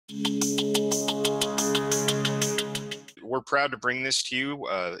we're proud to bring this to you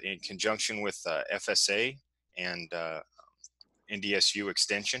in conjunction with FSA and NDSU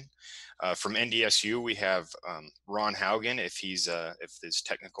Extension. From NDSU, we have Ron Haugen, if his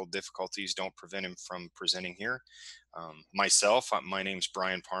technical difficulties don't prevent him from presenting here. Myself, my name's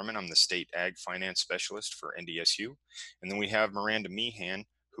Brian Parman. I'm the State Ag Finance Specialist for NDSU. And then we have Miranda Meehan,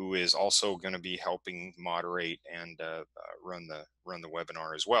 who is also going to be helping moderate and run the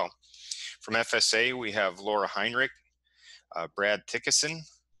webinar as well. From FSA, we have Laura Heinrich, Brad Tickison,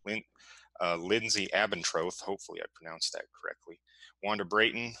 Lindsay Abendroth, hopefully I pronounced that correctly, Wanda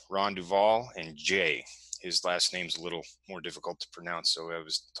Brayton, Ron Duvall, and Jay. His last name's a little more difficult to pronounce, so I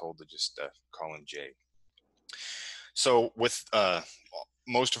was told to just call him Jay. So with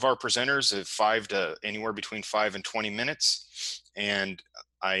most of our presenters have anywhere between 5 and 20 minutes, and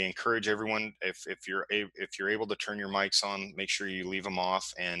I encourage everyone, if you're able to turn your mics on, make sure you leave them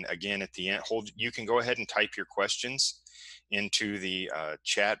off. And again, at the end, you can go ahead and type your questions into the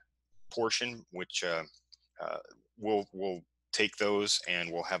chat portion, which we'll take those and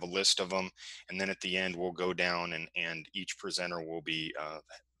we'll have a list of them. And then at the end, we'll go down and each presenter will be,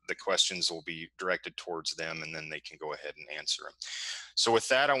 the questions will be directed towards them, and then they can go ahead and answer them. So with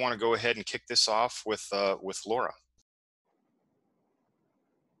that, I want to go ahead and kick this off with Laura.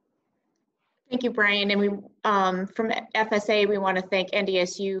 Thank you, Brian. And we, from FSA, we want to thank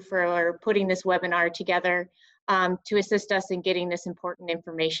NDSU for putting this webinar together to assist us in getting this important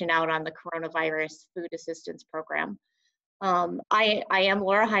information out on the Coronavirus Food Assistance Program. I am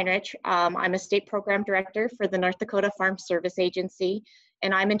Laura Heinrich. I'm a State Program Director for the North Dakota Farm Service Agency,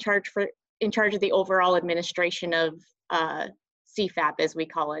 and I'm in charge of the overall administration of CFAP, as we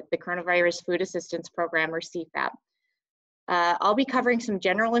call it, the Coronavirus Food Assistance Program, or CFAP. I'll be covering some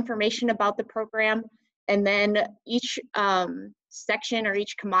general information about the program, and then each section or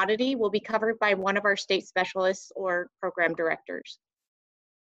each commodity will be covered by one of our state specialists or program directors.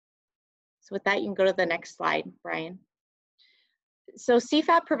 So with that, you can go to the next slide, Brian. So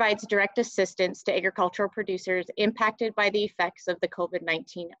CFAP provides direct assistance to agricultural producers impacted by the effects of the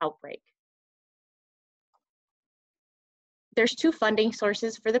COVID-19 outbreak. There's two funding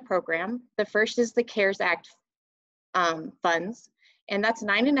sources for the program. The first is the CARES Act funds, and that's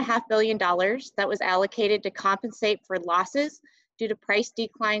 $9.5 billion that was allocated to compensate for losses due to price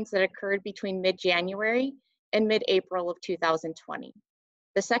declines that occurred between mid-January and mid-April of 2020.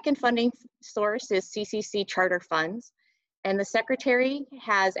 The second funding source is CCC charter funds, and the Secretary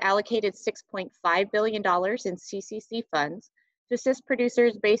has allocated $6.5 billion in CCC funds to assist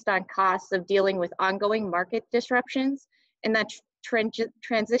producers based on costs of dealing with ongoing market disruptions and that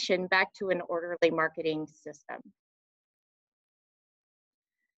transition back to an orderly marketing system.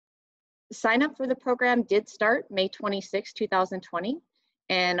 Sign up for the program did start May 26, 2020,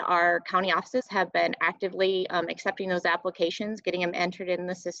 and our county offices have been actively accepting those applications, getting them entered in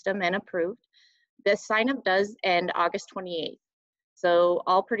the system and approved. The sign up does end August 28th. So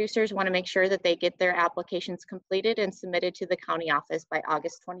all producers want to make sure that they get their applications completed and submitted to the county office by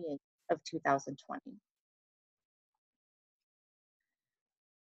August 28th of 2020.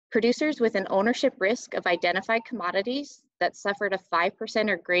 Producers with an ownership risk of identified commodities that suffered a 5%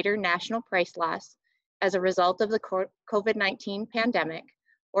 or greater national price loss as a result of the COVID-19 pandemic,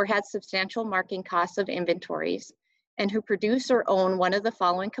 or had substantial marking costs of inventories, and who produce or own one of the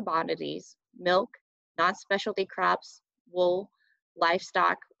following commodities: milk, non-specialty crops, wool,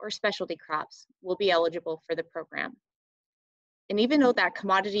 livestock, or specialty crops, will be eligible for the program. And even though that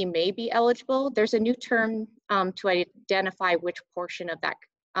commodity may be eligible, there's a new term to identify which portion of that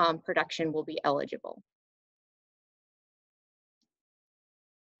production will be eligible.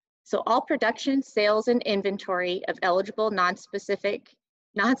 So all production, sales, and inventory of eligible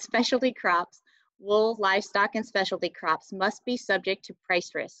non-specialty crops, wool, livestock, and specialty crops must be subject to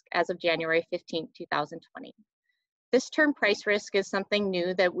price risk as of January 15, 2020. This term price risk is something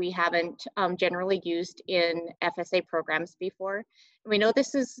new that we haven't generally used in FSA programs before. And we know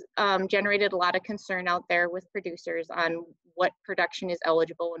this has generated a lot of concern out there with producers on what production is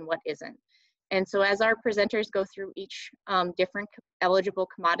eligible and what isn't. And so as our presenters go through each different eligible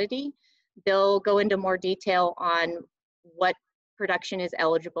commodity, they'll go into more detail on what production is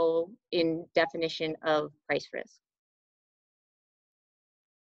eligible in definition of price risk.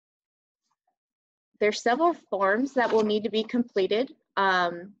 There's several forms that will need to be completed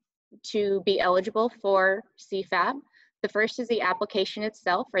to be eligible for CFAP. The first is the application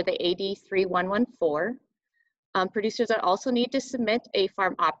itself, or the AD 3114. Producers also need to submit a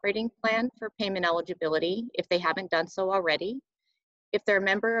farm operating plan for payment eligibility if they haven't done so already. If they're a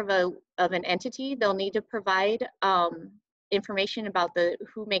member of an entity, they'll need to provide information about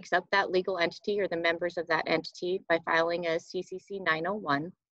who makes up that legal entity or the members of that entity by filing a CCC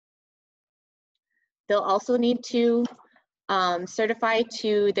 901. They'll also need to certify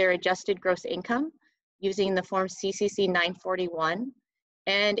to their adjusted gross income using the form CCC 941.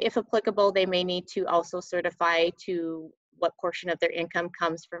 And if applicable, they may need to also certify to what portion of their income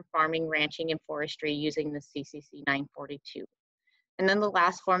comes from farming, ranching, and forestry using the CCC 942. And then the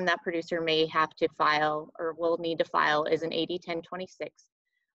last form that producer may have to file or will need to file is an 801026,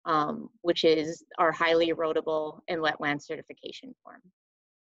 which is our highly erodible and wetland certification form.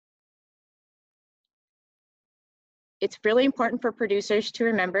 It's really important for producers to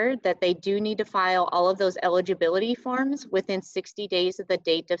remember that they do need to file all of those eligibility forms within 60 days of the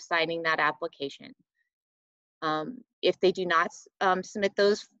date of signing that application. If they do not submit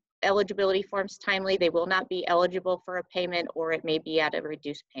those eligibility forms timely, they will not be eligible for a payment, or it may be at a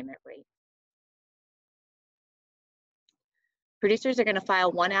reduced payment rate. Producers are going to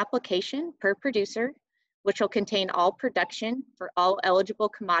file one application per producer, which will contain all production for all eligible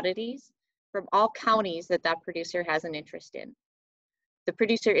commodities from all counties that that producer has an interest in. The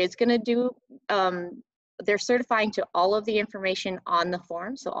producer is going to do, they're certifying to all of the information on the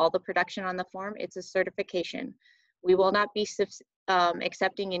form, so all the production on the form, it's a certification. We will not be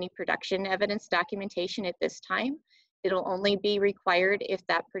accepting any production evidence documentation at this time. It'll only be required if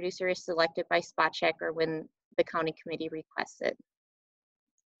that producer is selected by spot check or when the county committee requests it.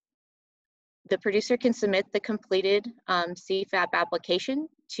 The producer can submit the completed CFAP application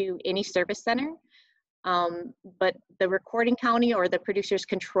to any service center, but the recording county or the producer's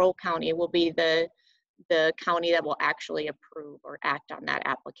control county will be the county that will actually approve or act on that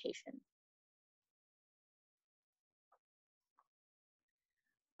application.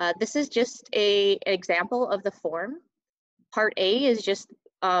 This is just an example of the form. Part A is just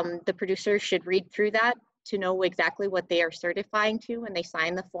the producer should read through that to know exactly what they are certifying to when they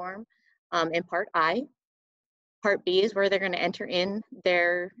sign the form in Part I. Part B is where they're going to enter in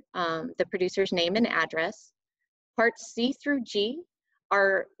their the producer's name and address. Parts C through G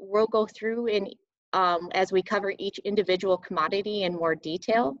we'll go through in as we cover each individual commodity in more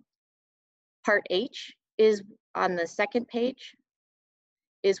detail. Part H is on the second page,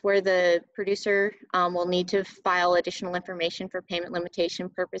 is where the producer will need to file additional information for payment limitation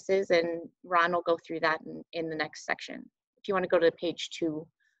purposes, and Ron will go through that in the next section. If you want to go to page 2,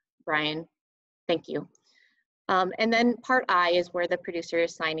 Brian, thank you. And then Part I is where the producer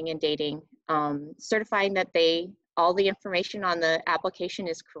is signing and dating, certifying that all the information on the application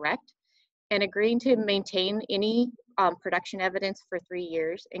is correct, and agreeing to maintain any production evidence for 3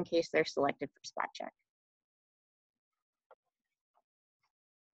 years in case they're selected for spot check.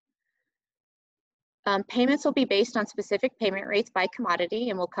 Payments will be based on specific payment rates by commodity,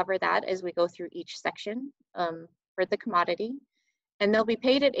 and we'll cover that as we go through each section for the commodity. And they'll be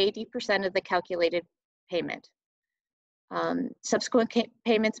paid at 80% of the calculated payment. Subsequent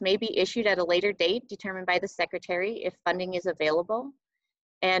payments may be issued at a later date determined by the secretary if funding is available.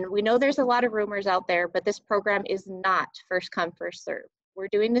 And we know there's a lot of rumors out there, but this program is not first come, first serve. We're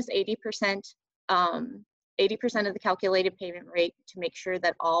doing this 80% of the calculated payment rate to make sure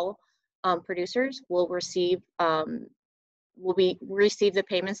that all producers will receive the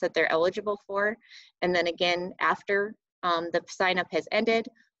payments that they're eligible for. And then again, after the sign up has ended,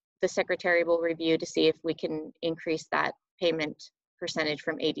 the secretary will review to see if we can increase that payment percentage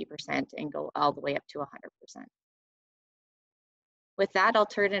from 80% and go all the way up to 100%. With that, I'll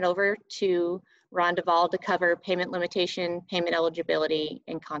turn it over to Ron Duvall to cover payment limitation, payment eligibility,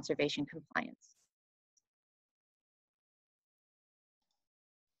 and conservation compliance.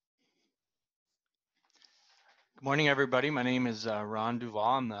 Good morning, everybody. My name is Ron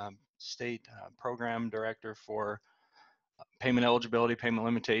Duvall. I'm the State Program Director for Payment Eligibility, Payment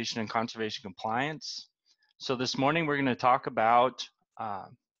Limitation, and Conservation Compliance. So this morning we're going to talk about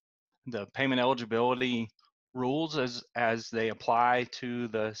the payment eligibility rules as they apply to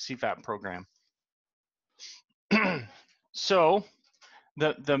the CFAP program. So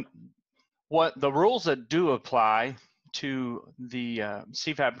the rules that do apply to the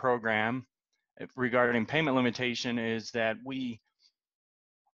CFAP program regarding payment limitation is that we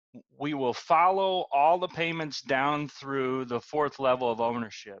will follow all the payments down through the 4th level of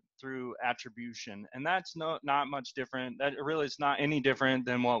ownership through attribution, and that's not much different. That really is not any different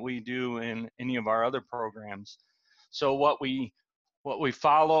than what we do in any of our other programs. So what we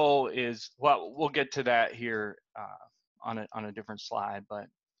follow is, well, we'll get to that here on a different slide,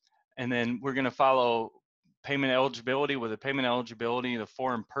 and then we're going to follow payment eligibility. With the payment eligibility, the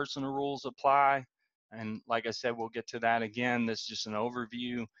foreign personal rules apply. And like I said, we'll get to that again. This is just an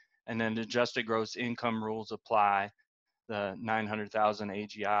overview. And then the adjusted gross income rules apply. the 900,000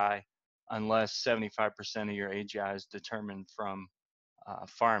 AGI unless 75% of your AGI is determined from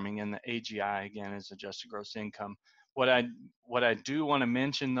farming, and the AGI again is adjusted gross income. What I do want to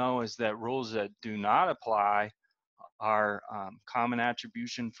mention though is that rules that do not apply are common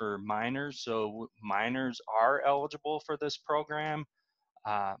attribution for minors. So minors are eligible for this program.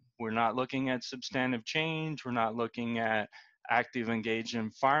 We're not looking at substantive change. We're not looking at active engaged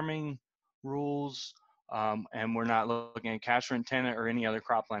in farming rules. And we're not looking at cash rent tenant or any other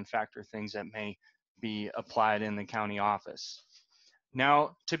cropland factor things that may be applied in the county office.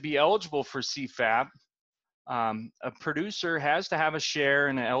 Now, to be eligible for CFAP, a producer has to have a share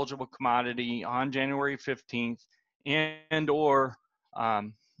in an eligible commodity on January 15th and or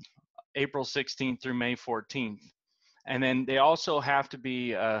April 16th through May 14th. And then they also have to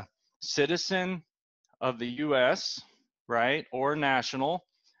be a citizen of the US, right, or national,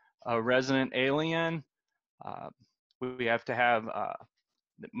 a resident alien. We have to have,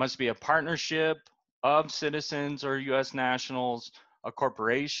 it must be a partnership of citizens or US nationals,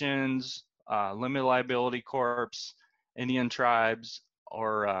 corporations, limited liability corps, Indian tribes,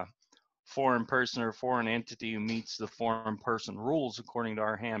 or foreign person or foreign entity who meets the foreign person rules according to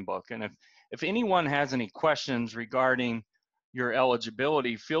our handbook. And if anyone has any questions regarding your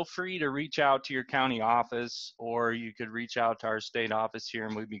eligibility, feel free to reach out to your county office, or you could reach out to our state office here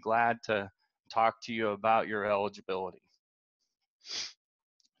and we'd be glad to talk to you about your eligibility.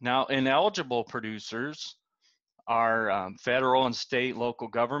 Now, ineligible producers are federal and state local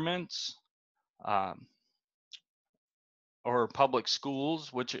governments, or public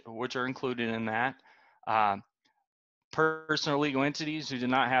schools, which are included in that. Personal legal entities who do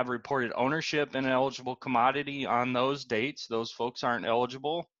not have reported ownership in an eligible commodity on those dates, those folks aren't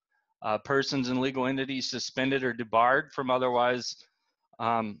eligible. Persons and legal entities suspended or debarred from otherwise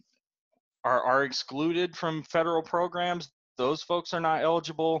are excluded from federal programs, those folks are not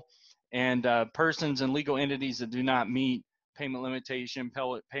eligible. And persons and legal entities that do not meet payment limitation,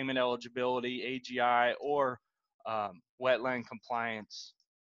 payment eligibility, AGI, or wetland compliance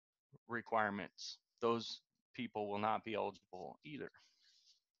requirements, those people will not be eligible either.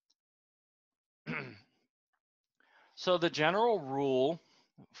 So the general rule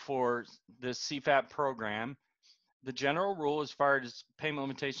for the CFAP program, the general rule as far as payment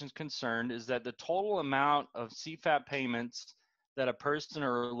limitations concerned is that the total amount of CFAP payments that a person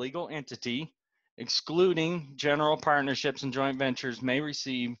or a legal entity, excluding general partnerships and joint ventures, may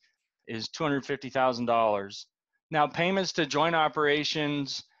receive is $250,000. Now, payments to joint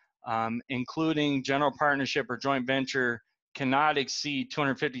operations, including general partnership or joint venture, cannot exceed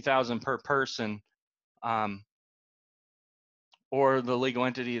 $250,000 per person, or the legal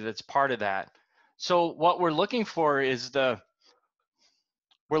entity that's part of that. So what we're looking for is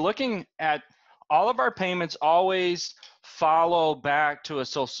we're looking at all of our payments always follow back to a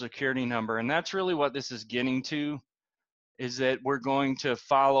social security number. And that's really what this is getting to, is that we're going to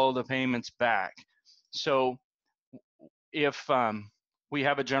follow the payments back. So if we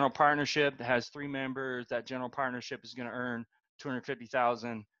have a general partnership that has 3 members, that general partnership is going to earn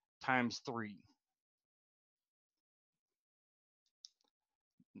 $250,000 times 3.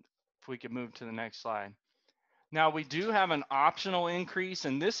 If we could move to the next slide. Now we do have an optional increase,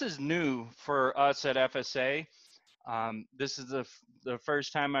 and this is new for us at FSA. This is the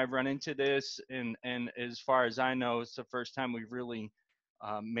first time I've run into this, and as far as I know, it's the first time we've really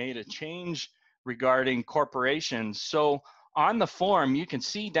made a change regarding corporations. So on the form, you can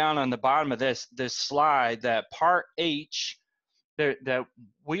see down on the bottom of this slide that Part H, that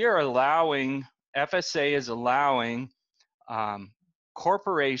we are allowing, FSA is allowing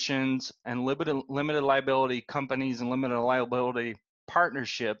corporations and limited liability companies and limited liability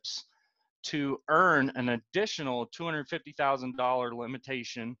partnerships to earn an additional $250,000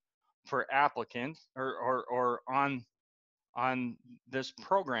 limitation for applicants or on this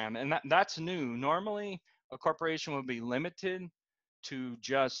program. And that's new. Normally, a corporation would be limited to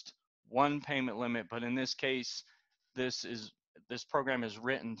just one payment limit, but in this case, this program is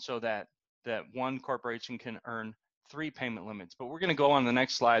written so that one corporation can earn 3 payment limits. But we're going to go on the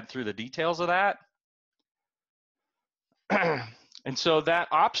next slide through the details of that. And so that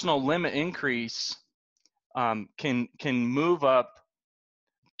optional limit increase can move up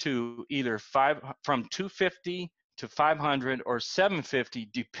to either from 250 to 500 or 750,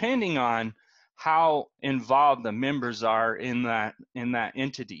 depending on how involved the members are in that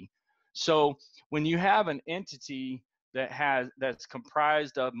entity. So when you have an entity that's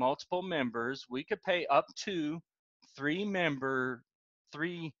comprised of multiple members, we could pay up to 3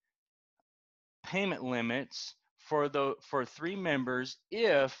 payment limits for 3 members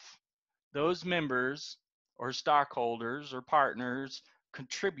if those members or stockholders or partners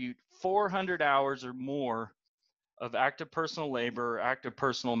contribute 400 hours or more of active personal labor, active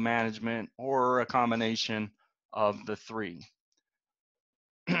personal management, or a combination of the three.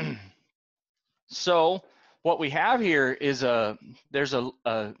 So what we have here is there's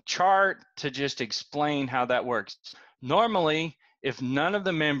a chart to just explain how that works. Normally, if none of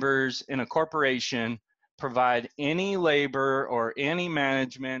the members in a corporation provide any labor or any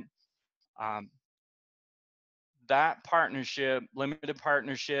management, that partnership, limited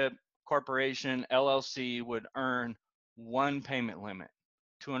partnership, corporation, LLC would earn one payment limit,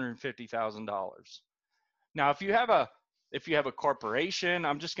 $250,000. Now, if you have a corporation,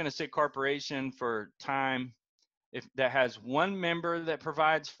 I'm just going to say corporation for time, if that has one member that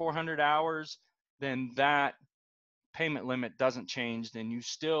provides 400 hours, then that payment limit doesn't change, then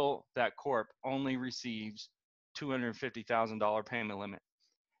that corp only receives $250,000 payment limit.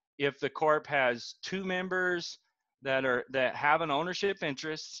 If the corp has two members that have an ownership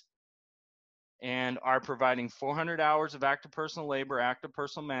interest and are providing 400 hours of active personal labor, active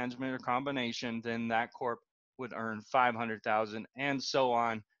personal management, or combination, then that corp would earn 500,000, and so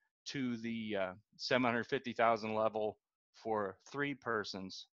on to the 750,000 level for 3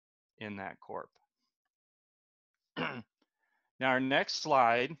 persons in that corp. Now our next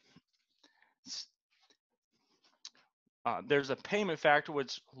slide, there's a payment factor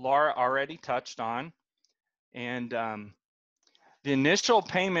which Laura already touched on, and the initial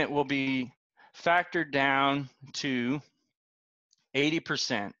payment will be factored down to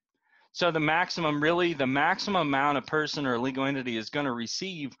 80%. So the maximum amount a person or a legal entity is going to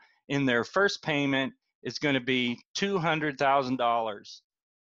receive in their first payment is going to be $200,000.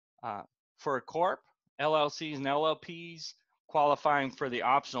 For a corp, LLCs and LLPs qualifying for the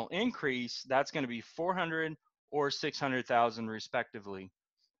optional increase, that's going to be $400,000 or $600,000 respectively.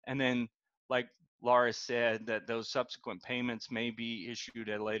 And then, like Laura said, that those subsequent payments may be issued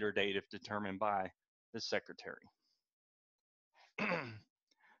at a later date if determined by the secretary.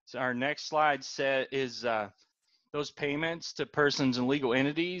 So our next slide is those payments to persons and legal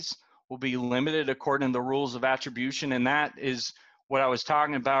entities will be limited according to the rules of attribution, and that is what I was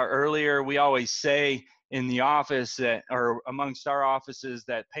talking about earlier. We always say in the office that, or amongst our offices,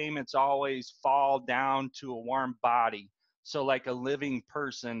 that payments always fall down to a warm body. So like a living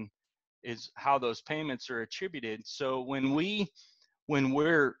person is how those payments are attributed. So when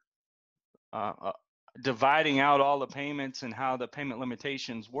we're dividing out all the payments and how the payment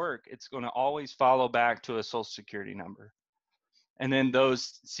limitations work, it's going to always follow back to a Social Security number. And then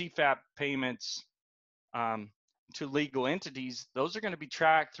those CFAP payments to legal entities, those are going to be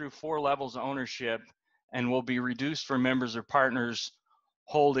tracked through 4 levels of ownership and will be reduced for members or partners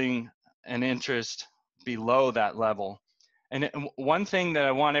holding an interest below that level. And one thing that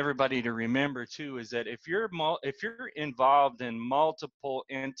I want everybody to remember too is that if you're involved in multiple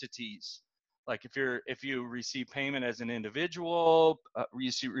entities, like if you receive payment as an individual,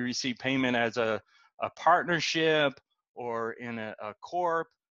 receive payment as a partnership or in a corp,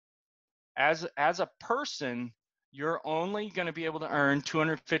 as a person, you're only going to be able to earn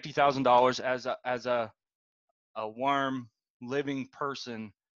 $250,000 as a warm living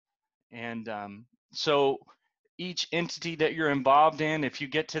person. And so each entity that you're involved in, if you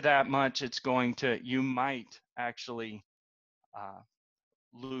get to that much, you might actually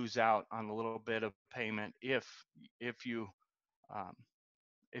lose out on a little bit of payment if you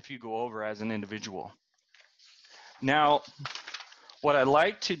go over as an individual. Now, what I'd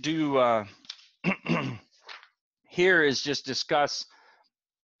like to do here is just discuss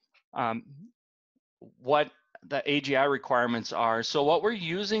what the AGI requirements are. So what we're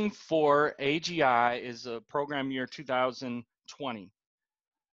using for AGI is a program year 2020.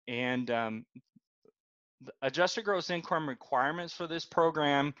 And the adjusted gross income requirements for this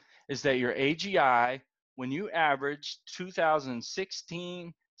program is that your AGI, when you average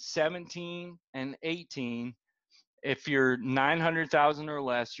 2016, 17, and 18, if you're 900,000 or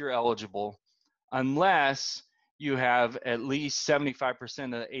less, you're eligible, unless you have at least 75%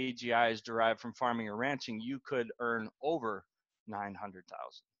 of the AGI is derived from farming or ranching, you could earn over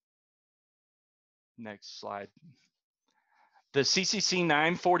 900,000. Next slide. The CCC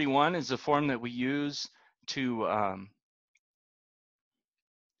 941 is the form that we use to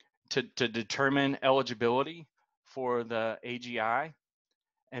determine eligibility for the AGI.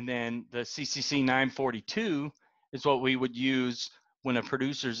 And then the CCC 942 is what we would use when a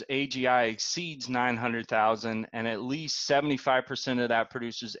producer's AGI exceeds 900,000 and at least 75% of that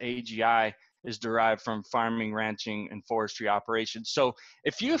producer's AGI is derived from farming, ranching, and forestry operations. So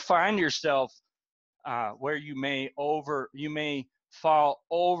if you find yourself where you may fall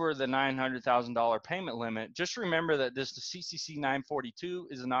over the $900,000 payment limit, just remember that this CCC 942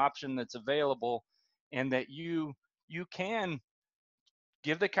 is an option that's available, and that you can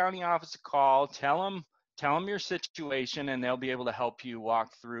give the county office a call, tell them your situation, and they'll be able to help you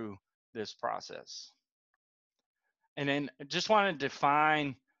walk through this process. And then just want to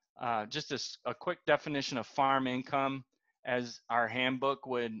define just a quick definition of farm income, as our handbook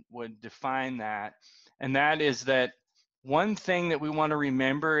would define that. And that is that one thing that we want to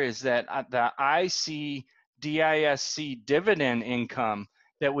remember is that the DISC dividend income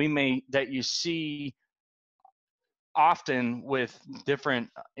that you see often with different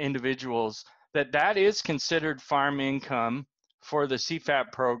individuals, that is considered farm income for the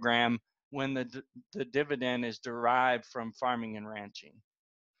CFAP program when the dividend is derived from farming and ranching.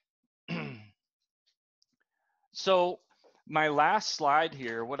 So my last slide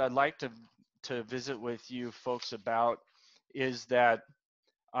here, what I'd like to visit with you folks about is that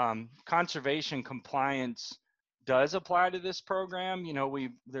conservation compliance does apply to this program. You know,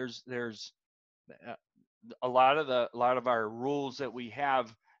 there's a lot of our rules that we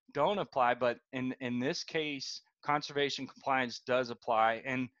have don't apply, but in this case, conservation compliance does apply.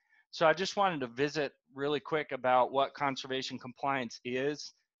 And so I just wanted to visit really quick about what conservation compliance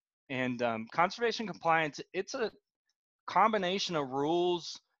is. And conservation compliance, it's a combination of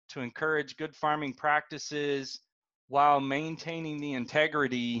rules to encourage good farming practices while maintaining the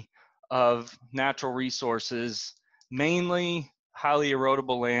integrity of natural resources, mainly highly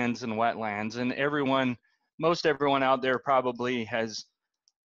erodible lands and wetlands. And most everyone out there probably has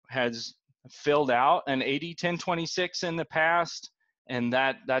filled out an 80-10-26 in the past, and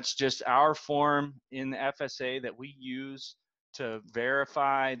that's just our form in the FSA that we use to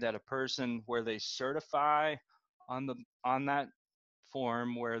verify that a person, where they certify on that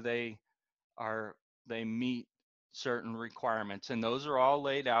form where they meet certain requirements, and those are all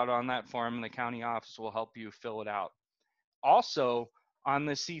laid out on that form, and the county office will help you fill it out. Also, on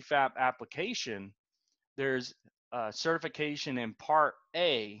the CFAP application, there's a certification in Part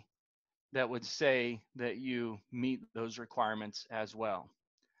A that would say that you meet those requirements as well.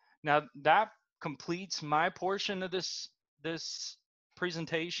 Now, that completes my portion of this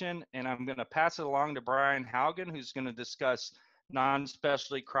presentation, and I'm going to pass it along to Brian Haugen, who's going to discuss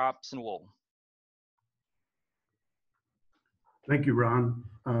non-specialty crops and wool. Thank you, Ron.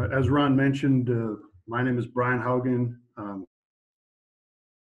 As Ron mentioned, my name is Brian Haugen.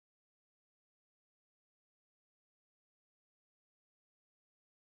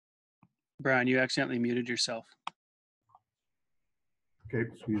 Brian, you accidentally muted yourself. Okay,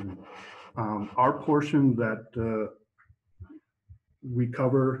 excuse me. Our portion that we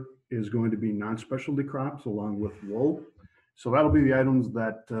cover is going to be non-specialty crops along with wool. So that'll be the items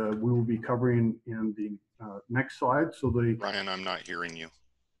that we will be covering in the next slide. So Ryan, I'm not hearing you.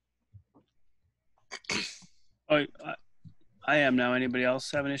 Oh, I am now. Anybody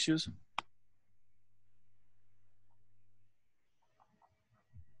else having issues?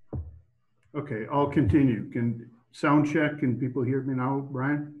 Okay, I'll continue. Can sound check? Can people hear me now,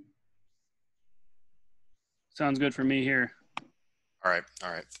 Brian? Sounds good for me here. All right.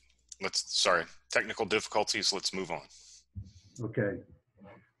 Sorry, technical difficulties. Let's move on. Okay.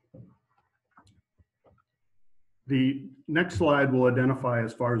 The next slide will identify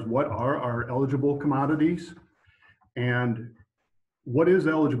as far as what are our eligible commodities, and what is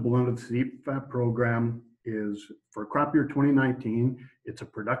eligible under the CFAP program is for crop year 2019, it's a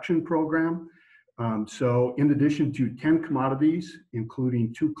production program. So in addition to 10 commodities,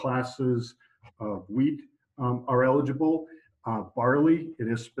 including 2 classes of wheat are eligible. Barley, it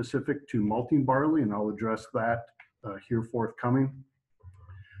is specific to malting barley, and I'll address that here forthcoming.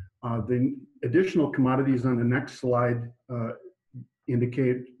 The additional commodities on the next slide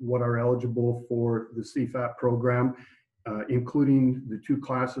indicate what are eligible for the CFAP program, including the 2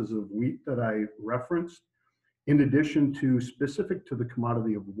 classes of wheat that I referenced. In addition to specific to the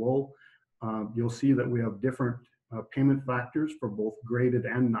commodity of wool, you'll see that we have different payment factors for both graded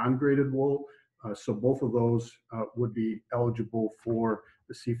and non-graded wool. So both of those would be eligible for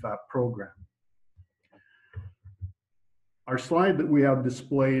the CFAP program. Our slide that we have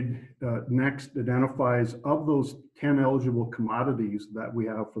displayed next identifies of those 10 eligible commodities that we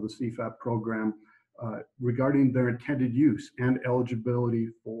have for the CFAP program regarding their intended use and eligibility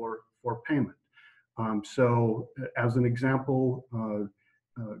for payment. So as an example,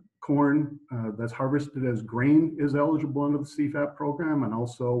 corn that's harvested as grain is eligible under the CFAP program, and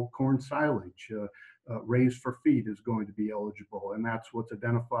also corn silage raised for feed is going to be eligible, and that's what's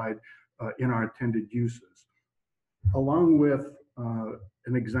identified in our intended uses. Along with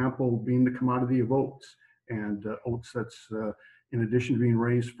an example being the commodity of oats, and oats that's in addition to being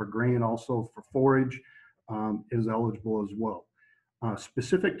raised for grain, also for forage, is eligible as well.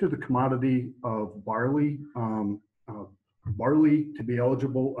 Specific to the commodity of barley, barley to be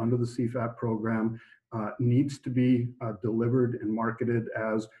eligible under the CFAP program needs to be delivered and marketed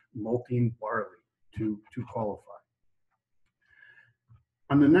as malting barley to qualify.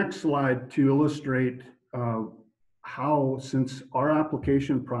 On the next slide, to illustrate how, since our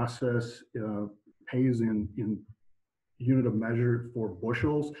application process pays in unit of measure for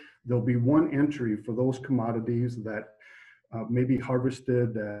bushels, there'll be one entry for those commodities that may be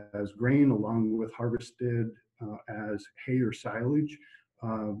harvested as grain along with harvested as hay or silage.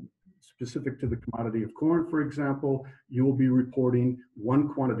 Specific to the commodity of corn, for example, you will be reporting one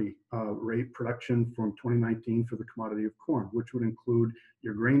quantity rate production from 2019 for the commodity of corn, which would include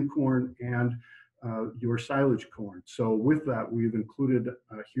your grain corn and your silage corn. So with that, we've included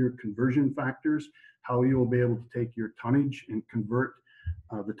here conversion factors, how you will be able to take your tonnage and convert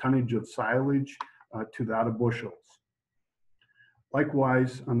the tonnage of silage to that of bushels.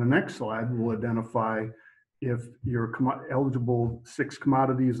 Likewise, on the next slide, we'll identify if your eligible 6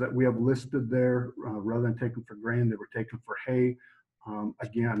 commodities that we have listed there, rather than taken for grain, they were taken for hay.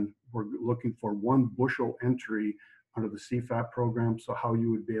 Again, we're looking for 1 bushel entry under the CFAP program, so how you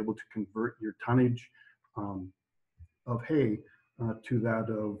would be able to convert your tonnage of hay to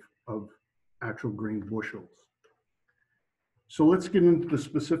that of actual grain bushels. So let's get into the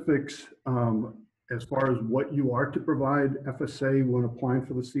specifics as far as what you are to provide FSA when applying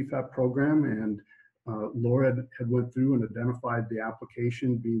for the CFAP program. And Laura had went through and identified the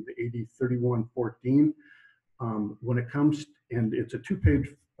application being the 803114. When it comes, and it's a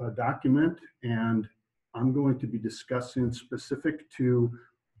 2-page document, and I'm going to be discussing specific to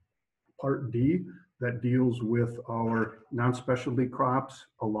Part D that deals with our non-specialty crops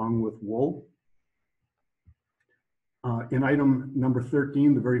along with wool. In item number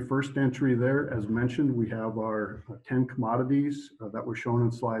 13, the very first entry there, as mentioned, we have our 10 commodities that were shown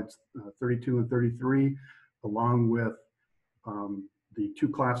in slides 32 and 33, along with the 2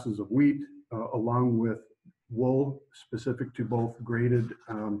 classes of wheat, along with wool specific to both graded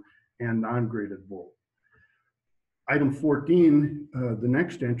and non-graded wool. Item 14, the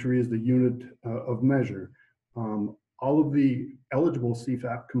next entry is the unit of measure. All of the eligible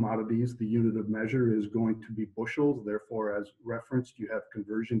CFAP commodities, the unit of measure is going to be bushels. Therefore, as referenced, you have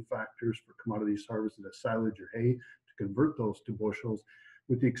conversion factors for commodities harvested as silage or hay to convert those to bushels,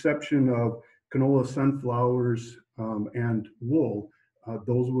 with the exception of canola, sunflowers, and wool.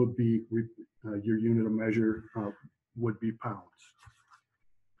 Those would be, your unit of measure would be pounds.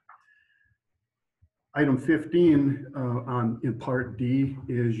 Item 15 in Part D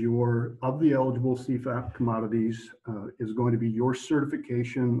is your, of the eligible CFAP commodities, is going to be your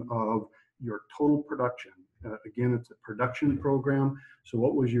certification of your total production. Again, it's a production program. So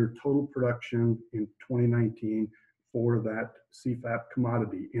what was your total production in 2019 for that CFAP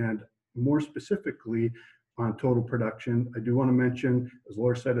commodity? And more specifically, on total production, I do want to mention, as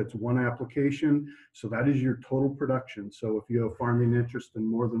Laura said, it's 1 application, so that is your total production. So if you have farming interest in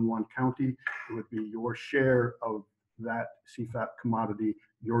more than 1 county, it would be your share of that CFAP commodity.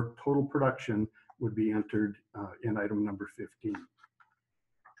 Your total production would be entered in item number 15.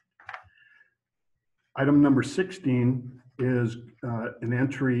 Item number 16 is an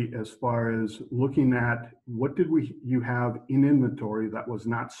entry as far as looking at what did you have in inventory that was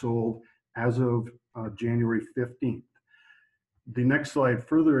not sold as of January 15th. The next slide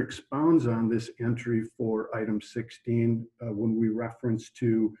further expounds on this entry for item 16 when we reference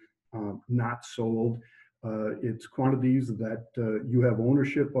to not sold. It's quantities that you have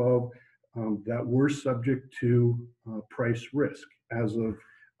ownership of that were subject to price risk as of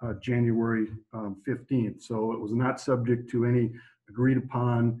January 15th. So it was not subject to any agreed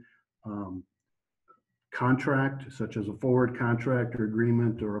upon contract, such as a forward contract or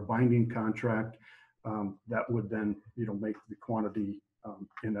agreement or a binding contract that would then, make the quantity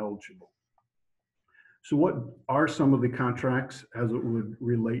ineligible. So what are some of the contracts as it would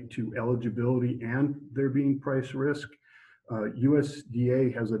relate to eligibility and there being price risk?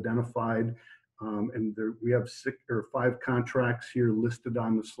 USDA has identified, and we have 6 or 5 contracts here listed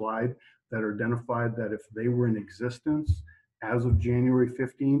on the slide that are identified that if they were in existence as of January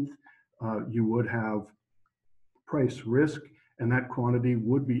 15th, you would have price risk, and that quantity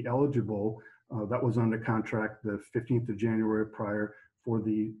would be eligible. That was under contract the 15th of January prior for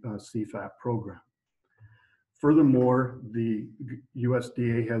the CFAP program. Furthermore, the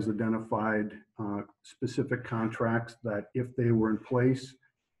USDA has identified specific contracts that if they were in place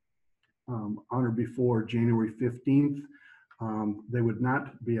on or before January 15th, they would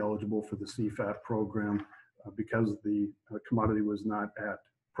not be eligible for the CFAP program because the commodity was not at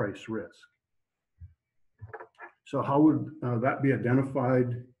price risk. So how would that be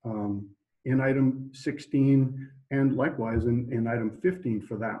identified in item 16, and likewise in item 15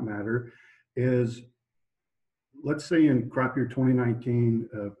 for that matter, is let's say in crop year 2019,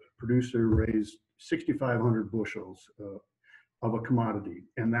 a producer raised 6,500 bushels of a commodity,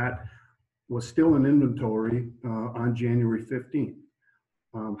 and that was still in inventory on January 15th.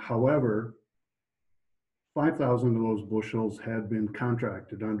 However, 5,000 of those bushels had been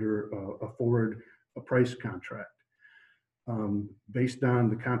contracted under a price contract. Based on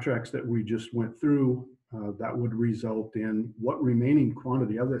the contracts that we just went through, that would result in what remaining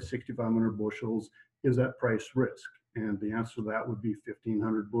quantity of that 6,500 bushels is at price risk. And the answer to that would be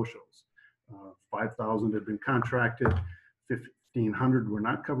 1,500 bushels. 5,000 had been contracted, 1,500 were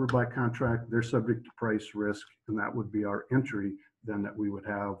not covered by contract, they're subject to price risk, and that would be our entry then that we would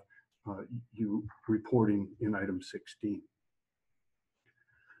have you reporting in item 16.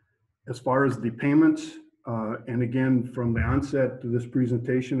 As far as the payments, and again, from the onset to this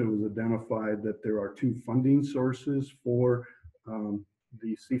presentation, it was identified that there are two funding sources for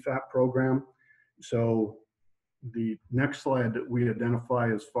the CFAP program. So the next slide that we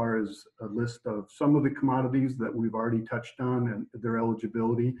identify as far as a list of some of the commodities that we've already touched on and their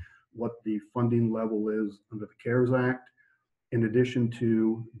eligibility, what the funding level is under the CARES Act, in addition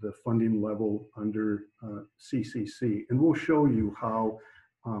to the funding level under CCC. And we'll show you how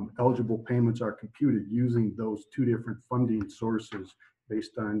eligible payments are computed using those two different funding sources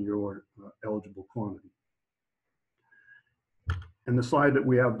based on your eligible quantity. And the slide that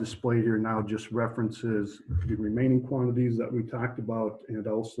we have displayed here now just references the remaining quantities that we talked about, and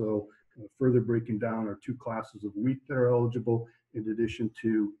also further breaking down our two classes of wheat that are eligible, in addition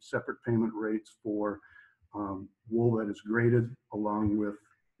to separate payment rates for wool that is graded along with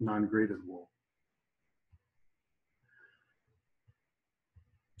non-graded wool.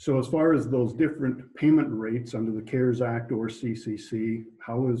 So as far as those different payment rates under the CARES Act or CCC,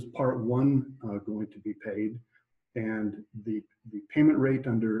 how is Part 1 going to be paid? And the payment rate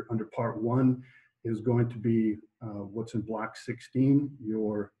under Part 1 is going to be what's in Block 16,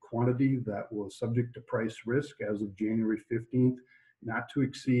 your quantity that was subject to price risk as of January 15th, not to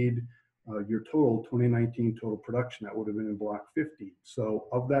exceed your total 2019 total production that would have been in Block 15. So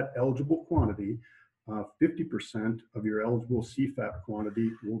of that eligible quantity, 50% of your eligible CFAP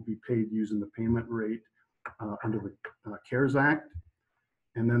quantity will be paid using the payment rate under the CARES Act.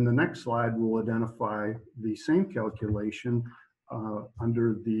 And then the next slide will identify the same calculation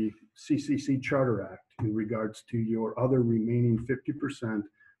under the CCC Charter Act in regards to your other remaining 50%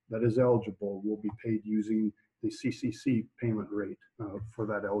 that is eligible will be paid using the CCC payment rate for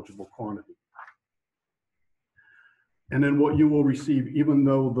that eligible quantity. And then what you will receive, even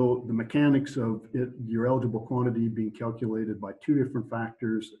though the mechanics of it, your eligible quantity being calculated by two different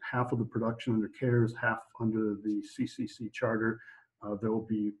factors, half of the production under CARES, half under the CCC charter, there will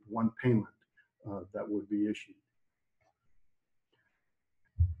be one payment that would be issued.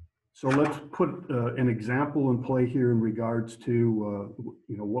 So let's put an example in play here in regards to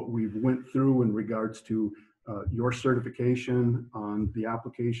what we went through in regards to your certification on the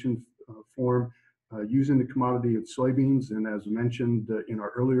application form using the commodity of soybeans. And as mentioned in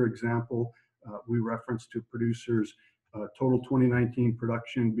our earlier example, we referenced to producers total 2019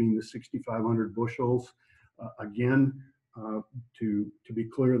 production being the 6,500 bushels. Again, to be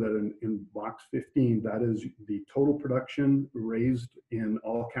clear that in box 15, that is the total production raised in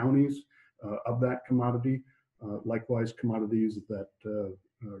all counties of that commodity. Likewise, commodities that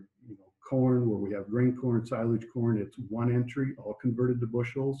corn, where we have grain corn, silage corn, it's one entry, all converted to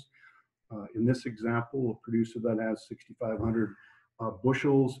bushels. In this example, a producer that has 6,500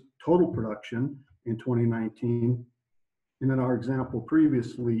 bushels total production in 2019. And in our example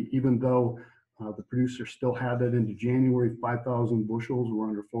previously, even though the producer still had that into January, 5,000 bushels were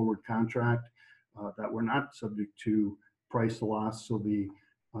under forward contract that were not subject to price loss. So the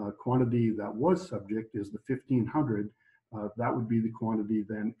quantity that was subject is the 1,500. That would be the quantity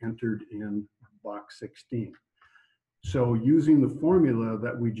then entered in box 16. So using the formula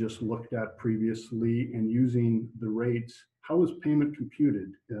that we just looked at previously and using the rates, how is payment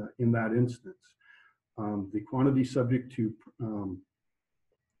computed in that instance? The quantity subject to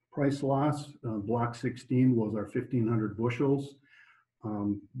price loss, block 16 was our 1,500 bushels.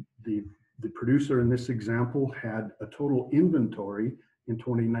 The producer in this example had a total inventory in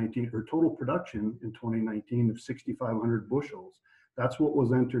 2019, or total production in 2019 of 6,500 bushels. That's what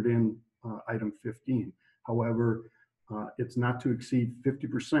was entered in item 15. However, it's not to exceed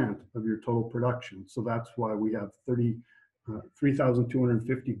 50% of your total production. So that's why we have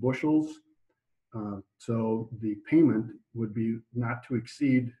 3,250 bushels So the payment would be not to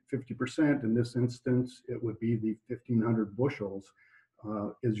exceed 50%. In this instance, it would be the 1,500 bushels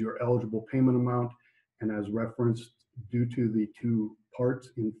is your eligible payment amount. And as referenced, due to the two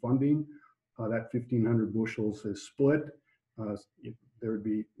parts in funding, that 1,500 bushels is split. There would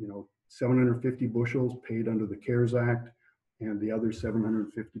be, 750 bushels paid under the CARES Act, and the other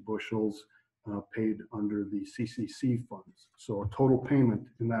 750 bushels paid under the CCC funds. So a total payment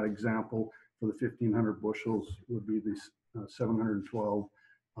in that example for the 1,500 bushels would be the $712.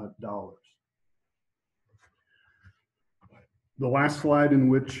 The last slide in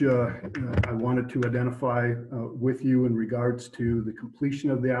which I wanted to identify with you in regards to the completion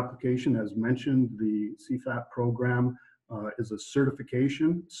of the application, as mentioned, the CFAP program is a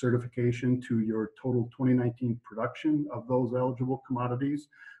certification to your total 2019 production of those eligible commodities,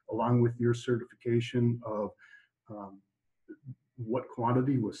 along with your certification of what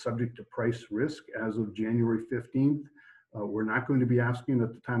quantity was subject to price risk as of January 15th. We're not going to be asking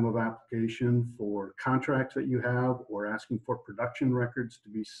at the time of application for contracts that you have or asking for production records to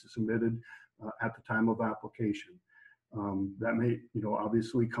be submitted at the time of application. That may,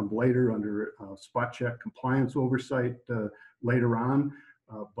 obviously come later under spot check compliance oversight later on.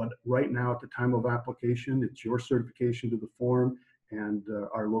 But right now, at the time of application, it's your certification to the form, and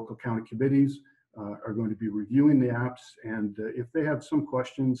our local county committees are going to be reviewing the apps. And if they have some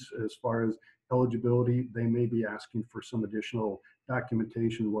questions as far as eligibility, they may be asking for some additional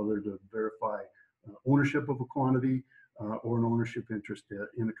documentation, whether to verify ownership of a quantity or an ownership interest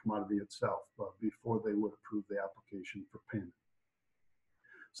in the commodity itself before they would approve the application for payment.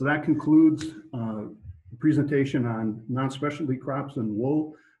 So that concludes the presentation on non-specialty crops and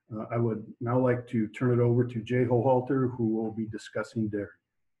wool. I would now like to turn it over to Jay Hohalter, who will be discussing dairy.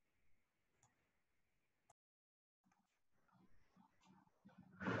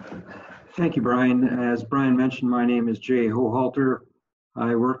 Thank you, Brian. As Brian mentioned, my name is Jay Hohalter.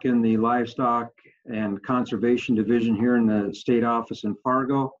 I work in the Livestock and Conservation Division here in the state office in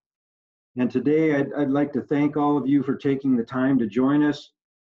Fargo. And today I'd like to thank all of you for taking the time to join us.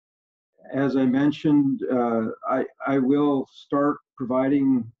 As I mentioned, I will start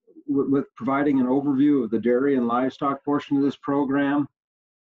providing an overview of the dairy and livestock portion of this program.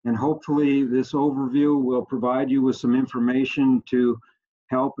 And hopefully this overview will provide you with some information to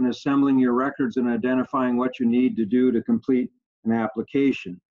help in assembling your records and identifying what you need to do to complete an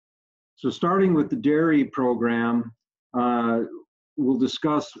application. So starting with the dairy program, we'll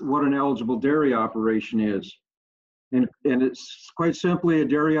discuss what an eligible dairy operation is. And it's quite simply, a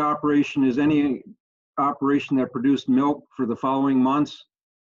dairy operation is any operation that produced milk for the following months.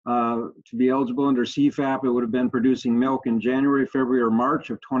 To be eligible under CFAP, it would have been producing milk in January, February, or March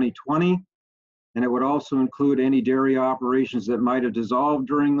of 2020. And it would also include any dairy operations that might have dissolved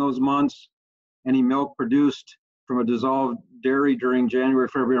during those months. Any milk produced from a dissolved dairy during January,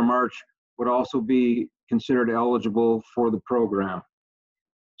 February, or March would also be considered eligible for the program.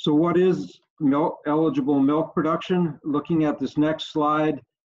 So what is eligible milk production? Looking at this next slide,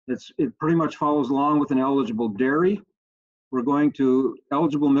 it pretty much follows along with an eligible dairy.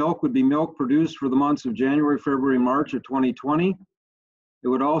 Eligible milk would be milk produced for the months of January, February, March of 2020. It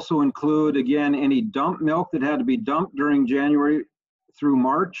would also include, again, any dump milk that had to be dumped during January through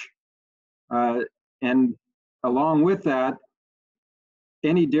March. And along with that,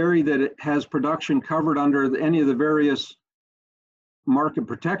 any dairy that has production covered under any of the various market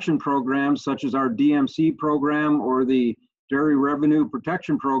protection programs, such as our DMC program or the Dairy Revenue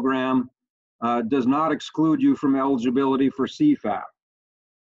Protection Program, does not exclude you from eligibility for CFAP.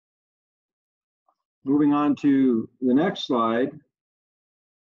 Moving on to the next slide.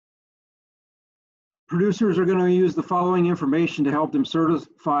 Producers are going to use the following information to help them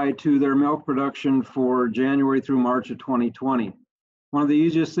certify to their milk production for January through March of 2020. One of the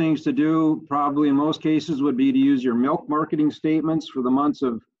easiest things to do, probably in most cases, would be to use your milk marketing statements for the months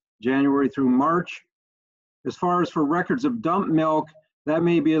of January through March. As far as for records of dump milk, that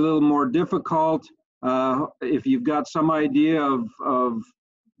may be a little more difficult. If you've got some idea of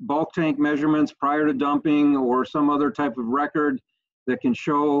bulk tank measurements prior to dumping or some other type of record that can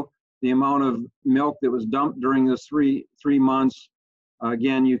show the amount of milk that was dumped during this three months,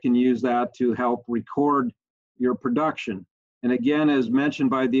 again, you can use that to help record your production. And again, as mentioned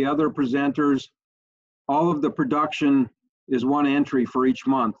by the other presenters, all of the production is one entry for each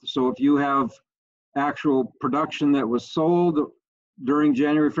month. So if you have actual production that was sold during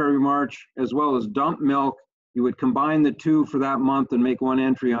January, February, March, as well as dump milk, you would combine the two for that month and make one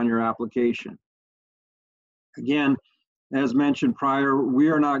entry on your application. Again, as mentioned prior, we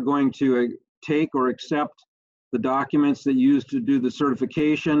are not going to take or accept the documents that you use to do the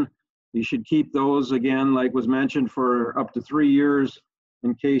certification. You should keep those, again, like was mentioned, for up to 3 years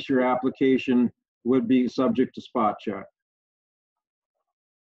in case your application would be subject to spot check.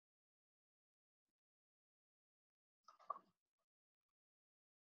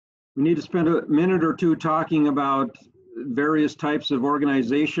 We need to spend a minute or two talking about various types of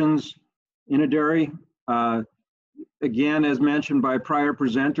organizations in a dairy. Again, as mentioned by prior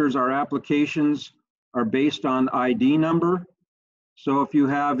presenters, our applications are based on ID number. So if you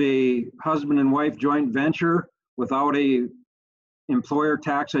have a husband and wife joint venture without a employer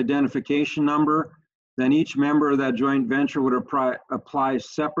tax identification number, then each member of that joint venture would apply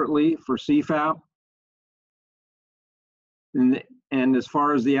separately for CFAP. And as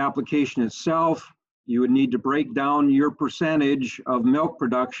far as the application itself, you would need to break down your percentage of milk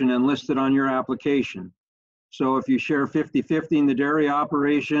production and list it on your application. So if you share 50-50 in the dairy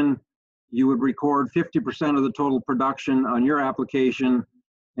operation, you would record 50% of the total production on your application,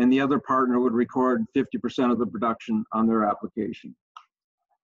 and the other partner would record 50% of the production on their application.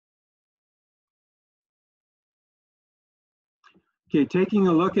 Okay, taking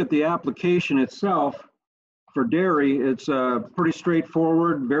a look at the application itself for dairy, it's pretty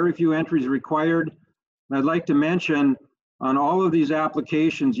straightforward, very few entries required. And I'd like to mention, on all of these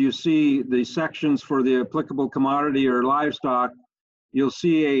applications, you see the sections for the applicable commodity or livestock. You'll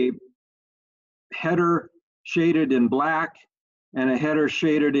see a header shaded in black and a header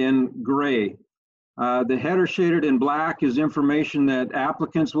shaded in gray. The header shaded in black is information that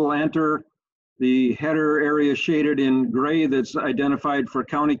applicants will enter. The header area shaded in gray that's identified for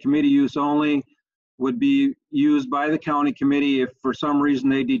county committee use only would be used by the county committee if for some reason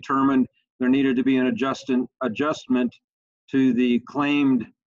they determined there needed to be an adjustment to the claimed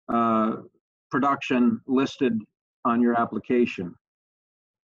production listed on your application.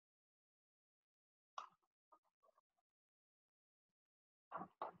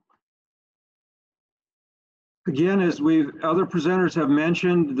 Again, as other presenters have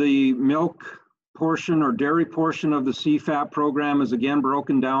mentioned, the milk portion or dairy portion of the CFAP program is again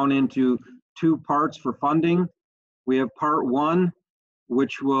broken down into 2 parts for funding. We have part 1,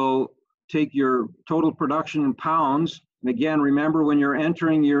 which will take your total production in pounds. And again, remember when you're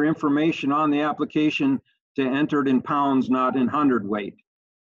entering your information on the application to enter it in pounds, not in hundredweight.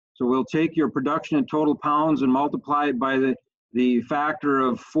 So we'll take your production in total pounds and multiply it by the factor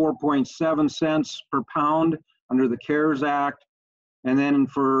of 4.7 cents per pound under the CARES Act. And then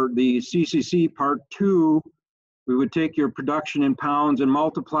for the CCC Part 2, we would take your production in pounds and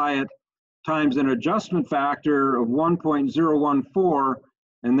multiply it times an adjustment factor of 1.014,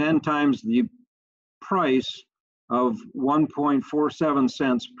 and then times the price of 1.47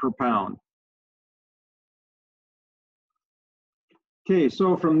 cents per pound. Okay,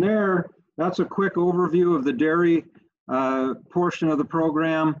 so from there, that's a quick overview of the dairy portion of the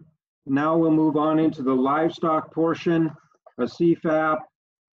program. Now we'll move on into the livestock portion of CFAP.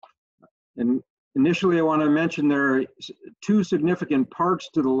 And initially, I want to mention there are 2 significant parts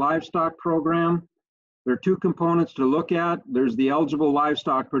to the livestock program. There are 2 components to look at. There's the eligible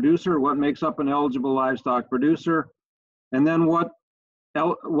livestock producer, what makes up an eligible livestock producer, and then what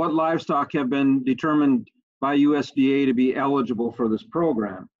livestock have been determined by USDA to be eligible for this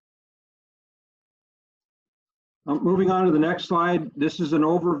program. Moving on to the next slide, this is an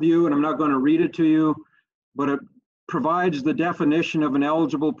overview, and I'm not going to read it to you, but it provides the definition of an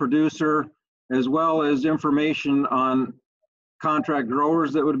eligible producer, as well as information on contract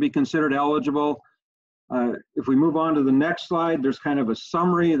growers that would be considered eligible. If we move on to the next slide, there's kind of a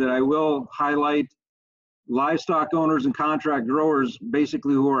summary that I will highlight. Livestock owners and contract growers,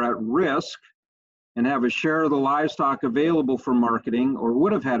 basically who are at risk and have a share of the livestock available for marketing, or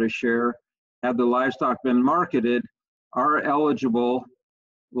would have had a share had the livestock been marketed, are eligible,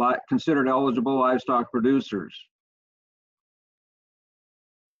 considered eligible livestock producers.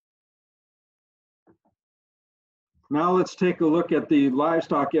 Now let's take a look at the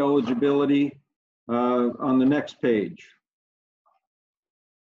livestock eligibility on the next page.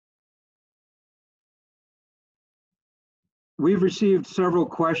 We've received several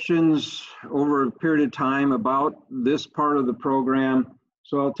questions over a period of time about this part of the program,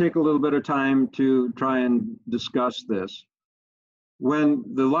 so I'll take a little bit of time to try and discuss this. When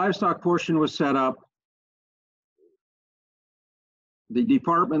the livestock portion was set up, the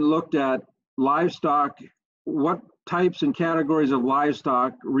department looked at livestock, what types and categories of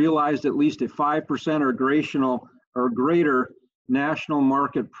livestock realized at least a 5% or greater national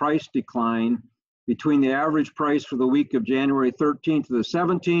market price decline between the average price for the week of January 13th to the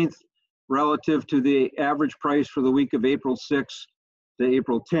 17th relative to the average price for the week of April 6th to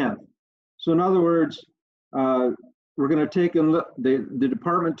April 10th. So in other words, we're going to take a look, the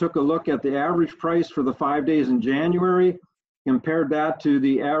department took a look at the average price for the 5 days in January, compared that to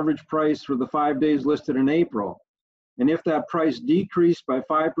the average price for the 5 days listed in April. And if that price decreased by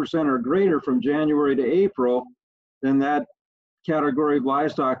 5% or greater from January to April, then that category of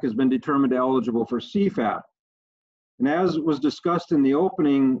livestock has been determined eligible for CFAP. And as was discussed in the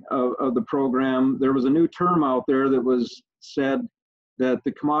opening of the program, there was a new term out there that was said that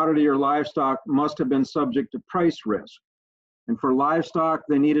the commodity or livestock must have been subject to price risk. And for livestock,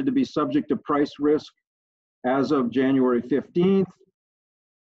 they needed to be subject to price risk as of January 15th.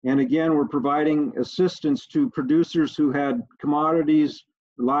 And again, we're providing assistance to producers who had commodities,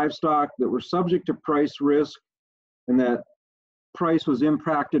 livestock that were subject to price risk, and that price was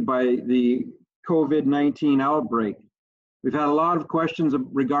impacted by the COVID-19 outbreak. We've had a lot of questions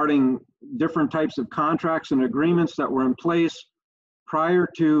regarding different types of contracts and agreements that were in place prior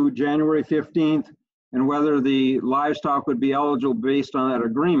to January 15th and whether the livestock would be eligible based on that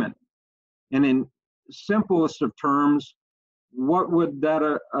agreement. And in simplest of terms, what would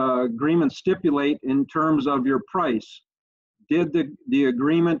that agreement stipulate in terms of your price? Did the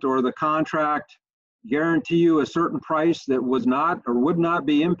agreement or the contract guarantee you a certain price that was not or would not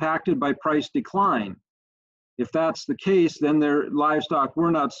be impacted by price decline? If that's the case, then their livestock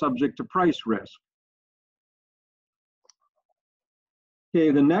were not subject to price risk. Okay,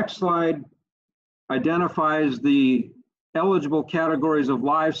 the next slide identifies the eligible categories of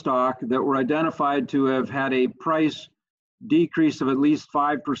livestock that were identified to have had a price decrease of at least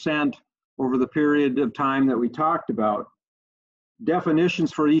 5% over the period of time that we talked about.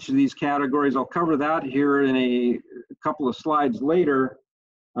 Definitions for each of these categories, I'll cover that here in a couple of slides later.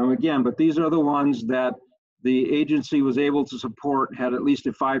 Again, but these are the ones that the agency was able to support had at least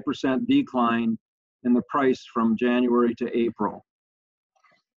a 5% decline in the price from January to April.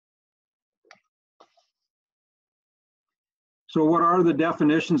 So what are the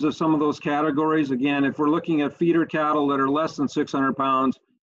definitions of some of those categories? Again, if we're looking at feeder cattle that are less than 600 pounds,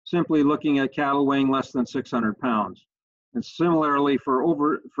 simply looking at cattle weighing less than 600 pounds. And similarly,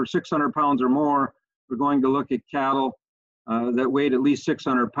 for 600 pounds or more, we're going to look at cattle that weighed at least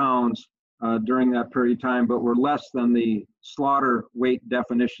 600 pounds during that period of time, but were less than the slaughter weight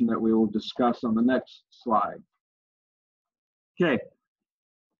definition that we will discuss on the next slide. Okay.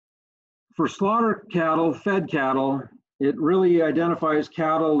 For slaughter cattle, fed cattle, it really identifies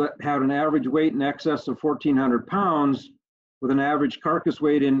cattle that had an average weight in excess of 1,400 pounds with an average carcass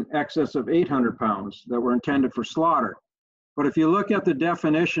weight in excess of 800 pounds that were intended for slaughter. But if you look at the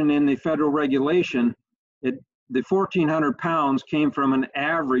definition in the federal regulation, the 1,400 pounds came from an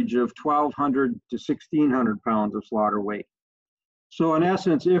average of 1,200 to 1,600 pounds of slaughter weight. So in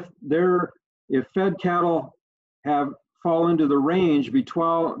essence, if fed cattle fall into the range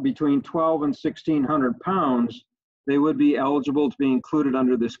between 12 and 1,600 pounds, they would be eligible to be included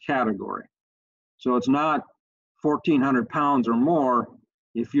under this category. So it's not 1,400 pounds or more.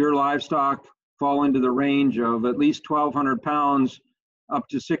 If your livestock fall into the range of at least 1,200 pounds up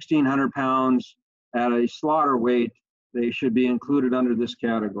to 1,600 pounds at a slaughter weight, they should be included under this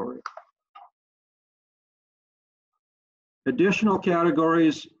category. Additional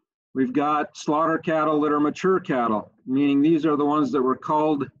categories, we've got slaughter cattle that are mature cattle, meaning these are the ones that were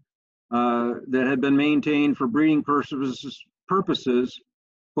culled that had been maintained for breeding purposes,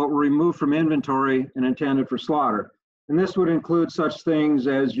 but were removed from inventory and intended for slaughter. And this would include such things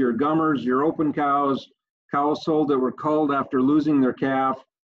as your gummers, your open cows, cows sold that were culled after losing their calf,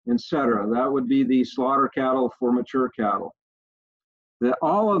 etc. That would be the slaughter cattle for mature cattle. The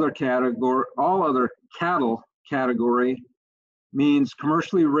all other cattle category means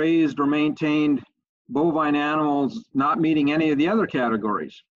commercially raised or maintained bovine animals not meeting any of the other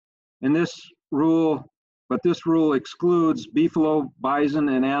categories. And this rule excludes beefalo, bison,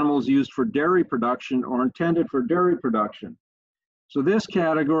 and animals used for dairy production or intended for dairy production. So this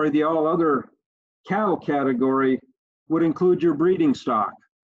category, the all other cattle category, would include your breeding stock.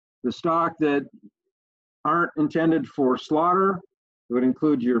 The stock that aren't intended for slaughter. It would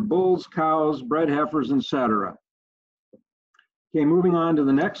include your bulls, cows, bred heifers, etc. Okay, moving on to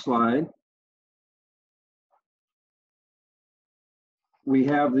the next slide. We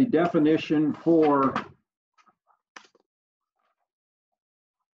have the definition for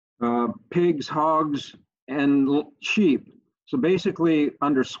pigs, hogs, and sheep. So basically,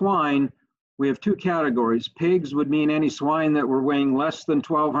 under swine, we have two categories. Pigs would mean any swine that were weighing less than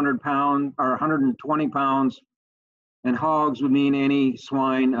 1,200 pounds or 120 pounds, and hogs would mean any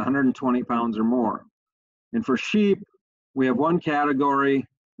swine 120 pounds or more. And for sheep, we have one category,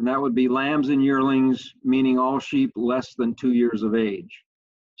 and that would be lambs and yearlings, meaning all sheep less than 2 years of age.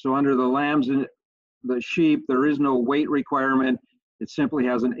 So under the lambs the sheep, there is no weight requirement. It simply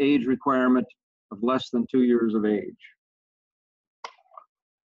has an age requirement of less than 2 years of age.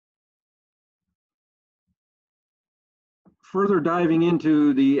 Further diving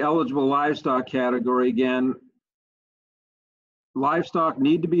into the eligible livestock category, again, livestock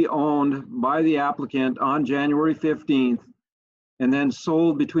need to be owned by the applicant on January 15th and then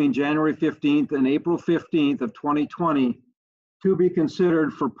sold between January 15th and April 15th of 2020 to be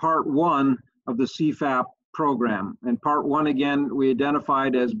considered for Part 1 of the CFAP program. And Part 1, again, we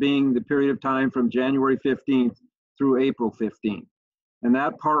identified as being the period of time from January 15th through April 15th. And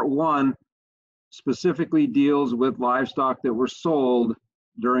that Part 1 specifically deals with livestock that were sold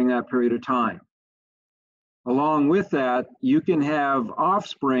during that period of time. Along with that, you can have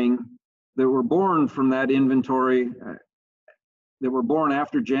offspring that were born from that inventory that were born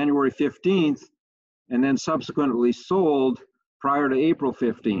after January 15th and then subsequently sold prior to April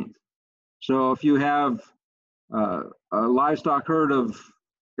 15th. So if you have a livestock herd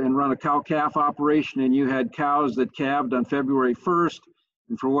and run a cow-calf operation and you had cows that calved on February 1st,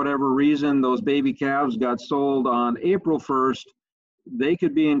 and for whatever reason those baby calves got sold on April 1st, they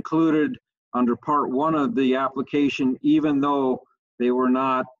could be included under Part 1 of the application even though they were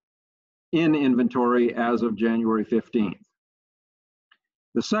not in inventory as of January 15th.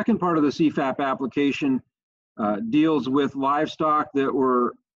 The second part of the CFAP application deals with livestock that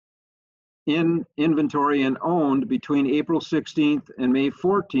were in inventory and owned between April 16th and May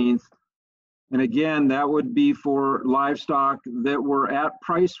 14th. And again, that would be for livestock that were at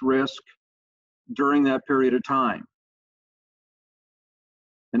price risk during that period of time.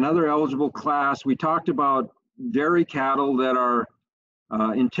 Another eligible class, we talked about dairy cattle that are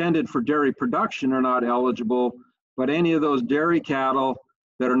intended for dairy production are not eligible, but any of those dairy cattle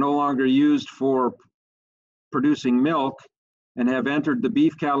that are no longer used for producing milk and have entered the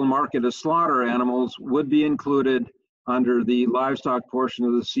beef cattle market as slaughter animals would be included under the livestock portion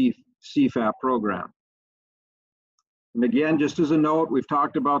of the CFAP program. And again, just as a note, we've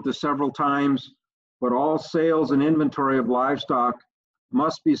talked about this several times, but all sales and inventory of livestock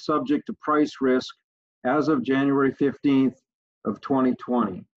must be subject to price risk as of January 15th of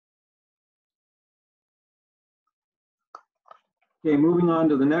 2020. Okay, moving on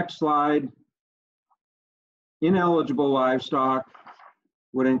to the next slide. Ineligible livestock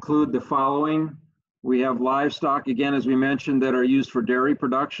would include the following. We have livestock, again, as we mentioned, that are used for dairy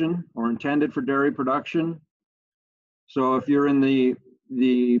production or intended for dairy production. So if you're in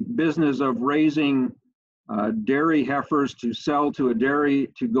the business of raising dairy heifers to sell to a dairy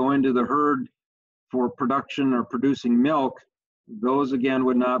to go into the herd for production or producing milk, those again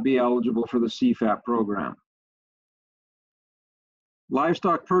would not be eligible for the CFAP program.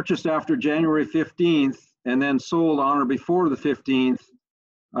 Livestock purchased after January 15th and then sold on or before the 15th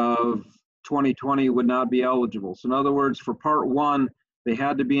of 2020 would not be eligible. So in other words, for Part 1, they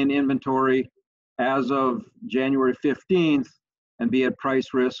had to be in inventory as of January 15th and be at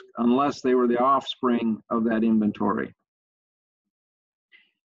price risk unless they were the offspring of that inventory.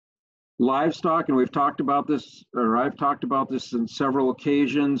 Livestock, and we've talked about this, or I've talked about this in several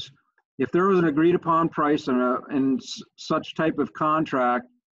occasions. If there was an agreed upon price in such type of contract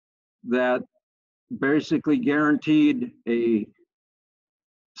that basically guaranteed a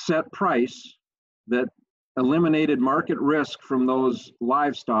set price that eliminated market risk from those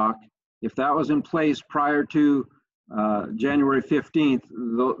livestock, if that was in place prior to January 15th,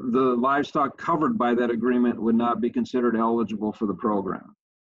 the livestock covered by that agreement would not be considered eligible for the program.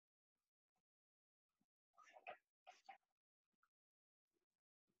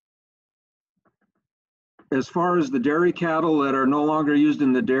 As far as the dairy cattle that are no longer used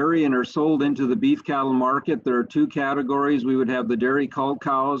in the dairy and are sold into the beef cattle market, there are two categories. We would have the dairy cull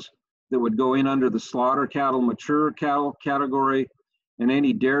cows that would go in under the slaughter cattle, mature cattle category, and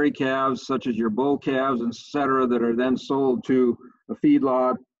any dairy calves such as your bull calves, etc., that are then sold to a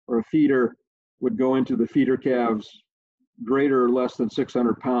feedlot or a feeder would go into the feeder calves greater or less than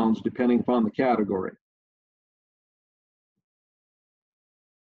 600 pounds, depending upon the category.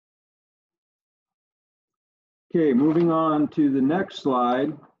 Okay, moving on to the next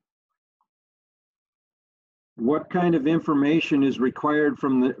slide. What kind of information is required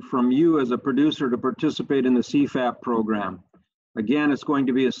from you as a producer to participate in the CFAP program? Again, it's going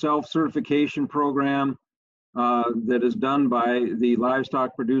to be a self-certification program that is done by the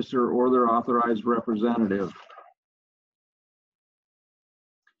livestock producer or their authorized representative.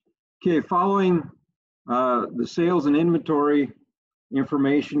 Okay, following the sales and inventory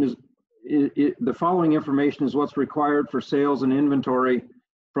information is the following information is what's required for sales and inventory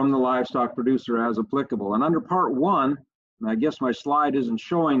from the livestock producer as applicable. And under Part 1, and I guess my slide isn't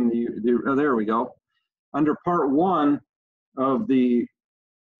showing oh, there we go. under Part 1 of the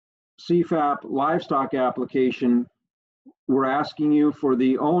CFAP livestock application, we're asking you for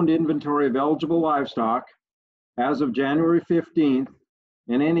the owned inventory of eligible livestock as of January 15th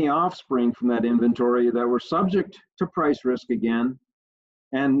and any offspring from that inventory that were subject to price risk again,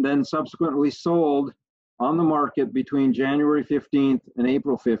 and then subsequently sold on the market between January 15th and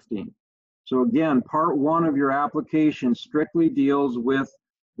April 15th. So again, Part 1 of your application strictly deals with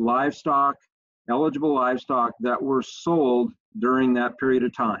livestock, eligible livestock that were sold during that period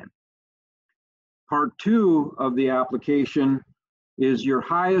of time. Part 2 of the application is your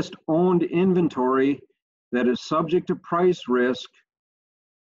highest owned inventory that is subject to price risk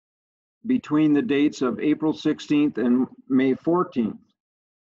between the dates of April 16th and May 14th.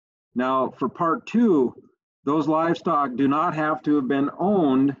 Now, for Part 2, those livestock do not have to have been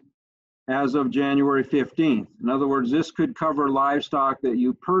owned as of January 15th. In other words, this could cover livestock that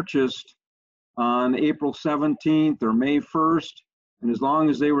you purchased on April 17th or May 1st, and as long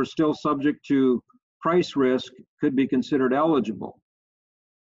as they were still subject to price risk, could be considered eligible.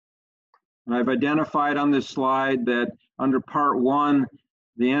 And I've identified on this slide that under Part 1,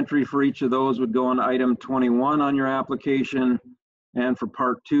 the entry for each of those would go on item 21 on your application, and for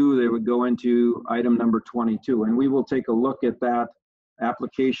Part 2, they would go into item number 22. And we will take a look at that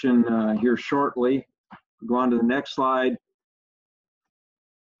application here shortly. Go on to the next slide.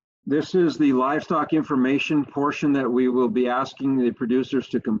 This is the livestock information portion that we will be asking the producers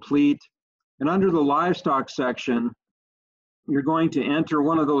to complete. And under the livestock section, you're going to enter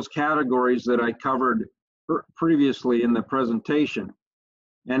one of those categories that I covered previously in the presentation.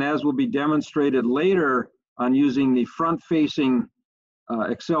 And as will be demonstrated later on using the front-facing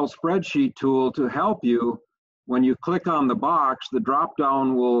Excel spreadsheet tool to help you, when you click on the box, the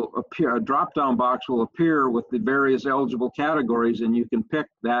drop-down will appear, a drop-down box will appear with the various eligible categories, and you can pick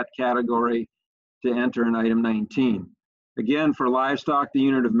that category to enter in item 19. Again, for livestock, the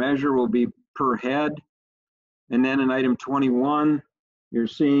unit of measure will be per head. And then in item 21, you're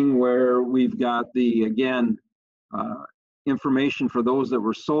seeing where we've got the, again, information for those that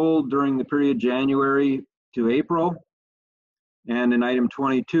were sold during the period January to April. And in item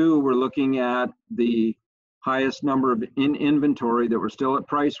 22, we're looking at the highest number of in inventory that were still at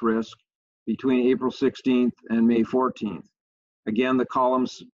price risk between April 16th and May 14th. Again, the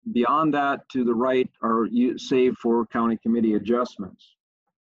columns beyond that to the right are saved for county committee adjustments.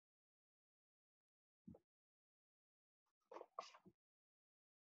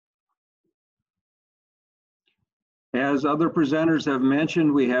 As other presenters have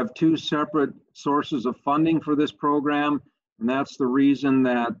mentioned, we have two separate sources of funding for this program, and that's the reason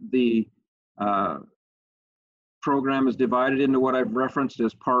that the program is divided into what I've referenced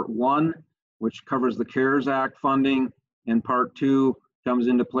as Part 1, which covers the CARES Act funding, and Part 2 comes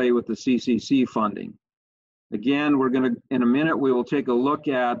into play with the CCC funding. Again, we're going to, in a minute, we will take a look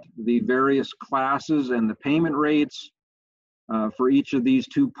at the various classes and the payment rates for each of these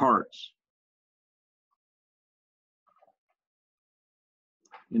two parts.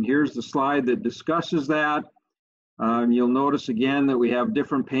 And here's the slide that discusses that. You'll notice again that we have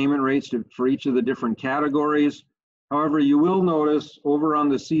different payment rates for each of the different categories. However, you will notice over on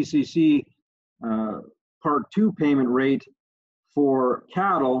the CCC Part 2 payment rate for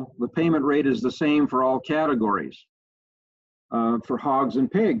cattle, the payment rate is the same for all categories. For hogs and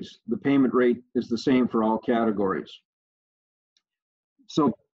pigs, the payment rate is the same for all categories.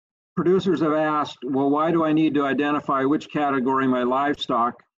 So producers have asked, well, why do I need to identify which category my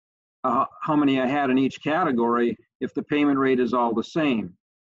livestock, how many I had in each category, if the payment rate is all the same?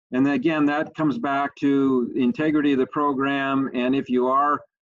 And again, that comes back to the integrity of the program, and if you are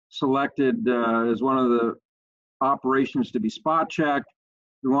selected as one of the operations to be spot checked,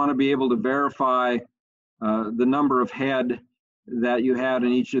 we want to be able to verify the number of head that you had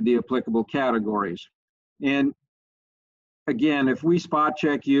in each of the applicable categories. And again, if we spot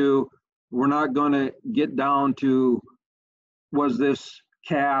check you, we're not going to get down to, was this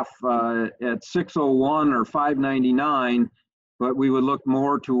calf at 601 or 599, but we would look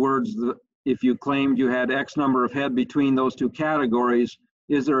more towards if you claimed you had X number of head between those two categories,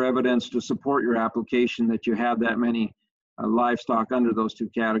 is there evidence to support your application that you have that many livestock under those two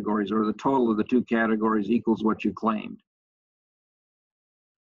categories, or the total of the two categories equals what you claimed?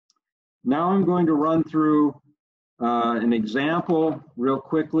 Now I'm going to run through an example real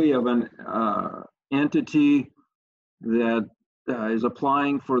quickly of an entity that is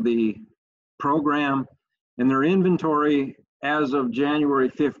applying for the program, and their inventory as of January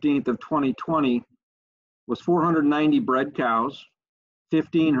 15th of 2020 was 490 bred cows,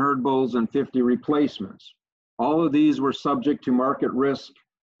 15 herd bulls, and 50 replacements. All of these were subject to market risk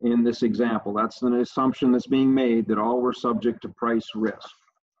in this example. That's an assumption that's being made, that all were subject to price risk.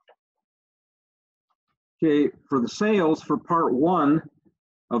 Okay, for the sales for part 1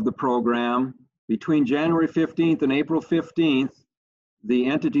 of the program, between January 15th and April 15th, the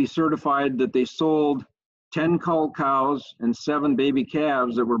entity certified that they sold 10 cull cows and 7 baby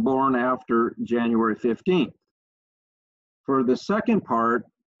calves that were born after January 15th. For the second part,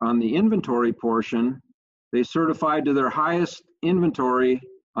 on the inventory portion, they certified to their highest inventory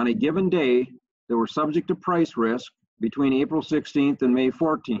on a given day that were subject to price risk between April 16th and May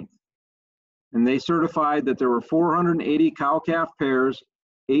 14th. And they certified that there were 480 cow-calf pairs,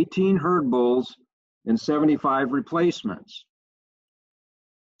 18 herd bulls, and 75 replacements.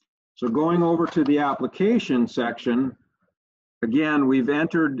 So going over to the application section, again, we've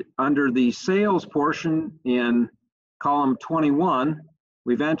entered under the sales portion in column 21,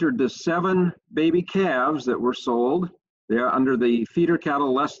 we've entered the 7 baby calves that were sold. They are under the feeder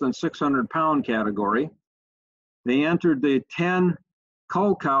cattle less than 600 pound category. They entered the 10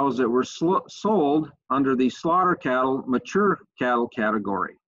 cull cows that were sold under the slaughter cattle, mature cattle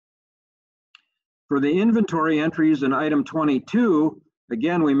category. For the inventory entries in item 22,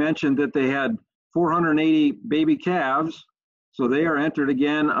 again, we mentioned that they had 480 baby calves, so they are entered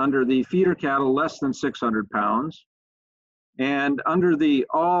again under the feeder cattle less than 600 pounds. And under the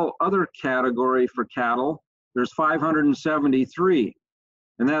all other category for cattle, there's 573.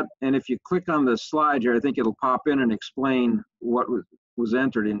 And if you click on the slide here, I think it'll pop in and explain what was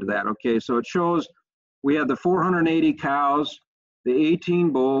entered into that. Okay, so it shows we had the 480 cows, the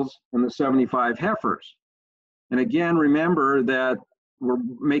 18 bulls, and the 75 heifers. And again, remember that we're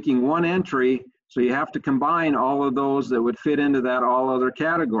making one entry, so you have to combine all of those that would fit into that all other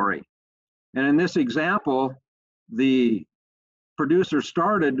category. And in this example, the producer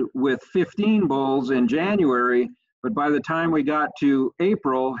started with 15 bulls in January, but by the time we got to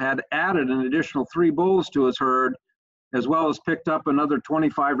April, had added an additional 3 bulls to his herd, as well as picked up another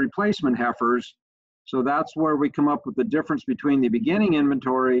 25 replacement heifers. So that's where we come up with the difference between the beginning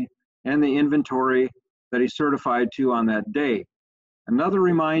inventory and the inventory that he certified to on that day. Another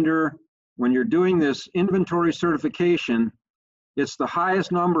reminder, when you're doing this inventory certification, it's the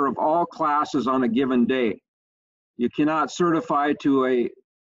highest number of all classes on a given day. You cannot certify to a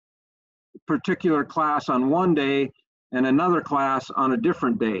particular class on one day and another class on a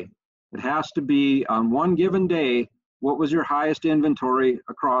different day. It has to be on one given day, what was your highest inventory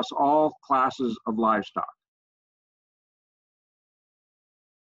across all classes of livestock.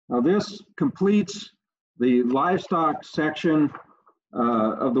 Now this completes the livestock section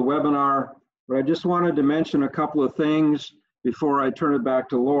of the webinar, but I just wanted to mention a couple of things before I turn it back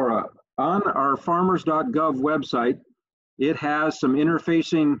to Laura. On our farmers.gov website, it has some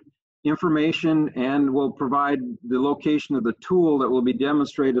interfacing information and will provide the location of the tool that will be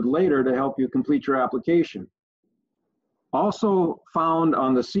demonstrated later to help you complete your application. Also found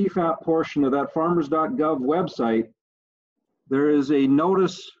on the CFAP portion of that farmers.gov website, there is a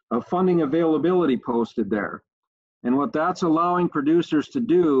notice of funding availability posted there. And what that's allowing producers to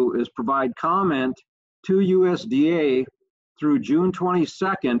do is provide comment to USDA through June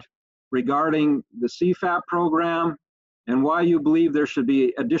 22nd regarding the CFAP program and why you believe there should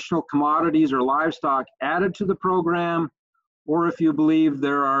be additional commodities or livestock added to the program, or if you believe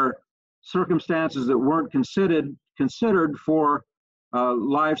there are circumstances that weren't considered for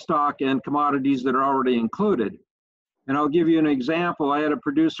livestock and commodities that are already included. And I'll give you an example. I had a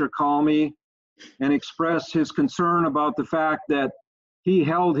producer call me and express his concern about the fact that he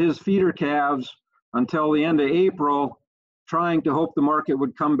held his feeder calves until the end of April, trying to hope the market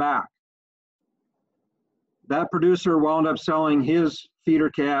would come back. That producer wound up selling his feeder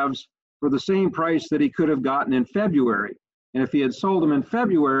calves for the same price that he could have gotten in February. And if he had sold them in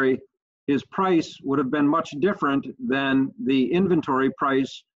February, his price would have been much different than the inventory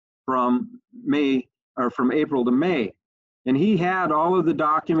price from April to May. And he had all of the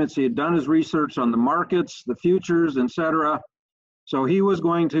documents. He had done his research on the markets, the futures, etc. So he was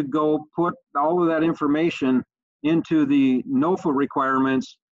going to go put all of that information into the NOFA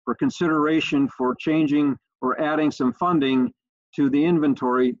requirements for consideration for changing or adding some funding to the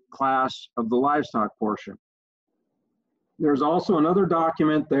inventory class of the livestock portion. There's also another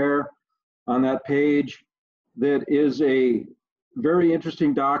document there on that page that is a very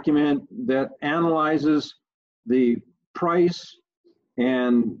interesting document that analyzes the price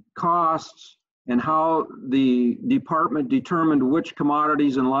and costs and how the department determined which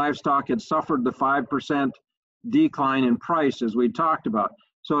commodities and livestock had suffered the 5% decline in price, as we talked about.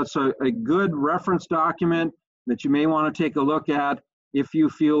 So it's a good reference document that you may want to take a look at if you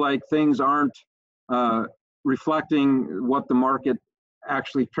feel like things aren't reflecting what the market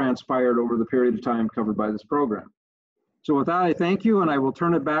actually transpired over the period of time covered by this program. So with that, I thank you, and I will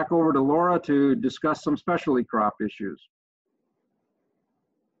turn it back over to Laura to discuss some specialty crop issues.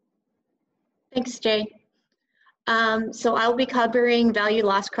 Thanks, Jay. So I'll be covering value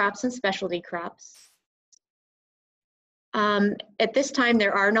loss crops and specialty crops. At this time,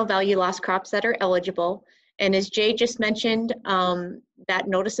 there are no value loss crops that are eligible. And as Jay just mentioned, that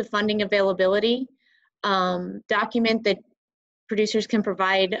notice of funding availability document that producers can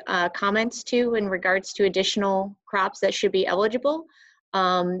provide comments to in regards to additional crops that should be eligible.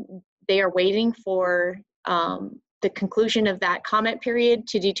 They are waiting for the conclusion of that comment period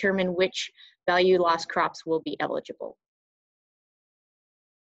to determine which value loss crops will be eligible.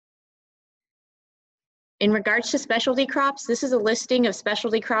 In regards to specialty crops, this is a listing of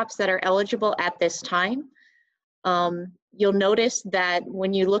specialty crops that are eligible at this time. You'll notice that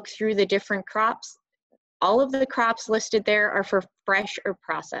when you look through the different crops, all of the crops listed there are for fresh or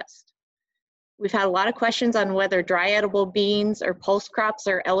processed. We've had a lot of questions on whether dry edible beans or pulse crops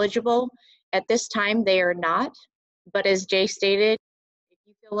are eligible. At this time, they are not. But as Jay stated, if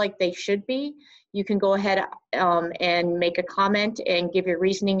you feel like they should be, you can go ahead and make a comment and give your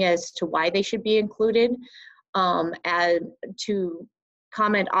reasoning as to why they should be included, and to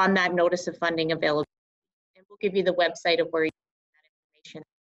comment on that notice of funding available. And we'll give you the website of where you get that information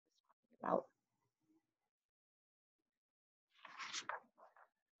about.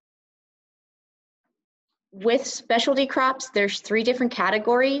 With specialty crops, there's 3 different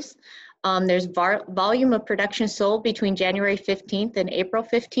categories. There's volume of production sold between January 15th and April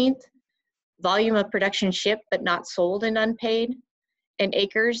 15th, volume of production shipped but not sold and unpaid, and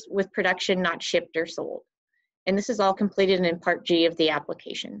acres with production not shipped or sold. And this is all completed in Part G of the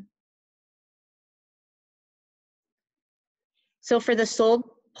application. So for the sold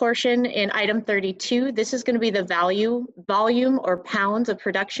portion in item 32, this is going to be the volume or pounds of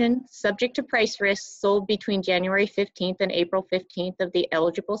production subject to price risk sold between January 15th and April 15th of the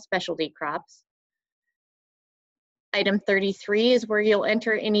eligible specialty crops. Item 33 is where you'll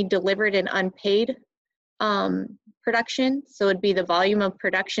enter any delivered and unpaid production. So it'd be the volume of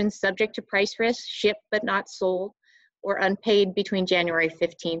production subject to price risk, shipped but not sold, or unpaid between January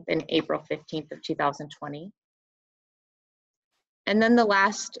 15th and April 15th of 2020. And then the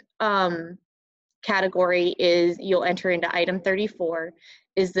last category is you'll enter into item 34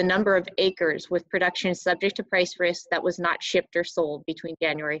 is the number of acres with production subject to price risk that was not shipped or sold between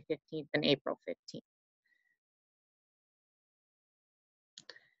January 15th and April 15th.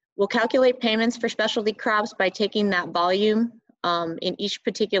 We'll calculate payments for specialty crops by taking that volume in each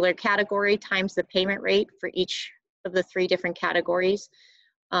particular category times the payment rate for each of the 3 different categories.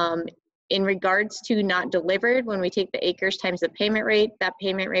 In regards to not delivered, when we take the acres times the payment rate, that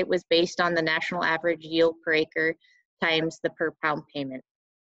payment rate was based on the national average yield per acre times the per pound payment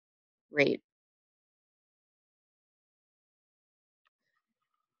rate.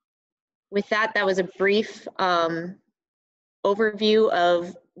 With that, that was a brief overview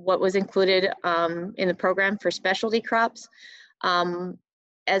of what was included in the program for specialty crops.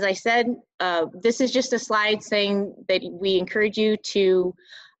 As I said, this is just a slide saying that we encourage you to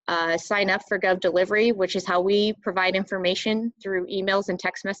sign up for Gov Delivery, which is how we provide information through emails and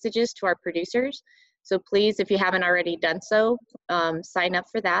text messages to our producers. So please, if you haven't already done so, sign up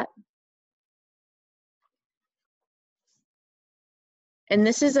for that. And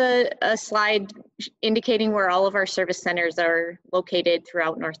this is a slide indicating where all of our service centers are located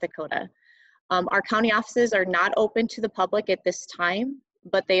throughout North Dakota. Our county offices are not open to the public at this time,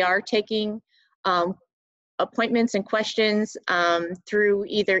 but they are taking appointments and questions through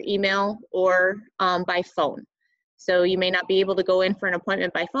either email or by phone. So you may not be able to go in for an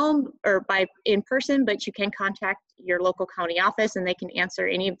appointment by phone or in person, but you can contact your local county office and they can answer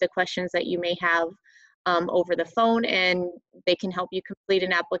any of the questions that you may have over the phone, and they can help you complete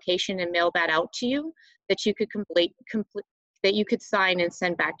an application and mail that out to you that you could that you could sign and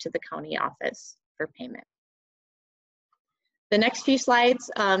send back to the county office for payment. The next few slides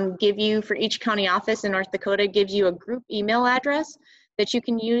give you, for each county office in North Dakota, gives you a group email address that you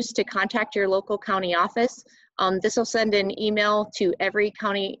can use to contact your local county office. This will send an email to every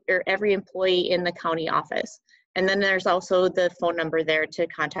county or every employee in the county office. And then there's also the phone number there to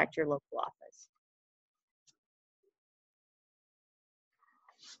contact your local office.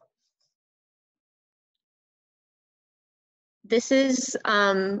 This is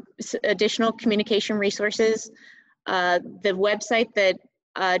additional communication resources. The website that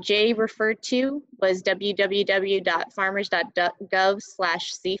Jay referred to was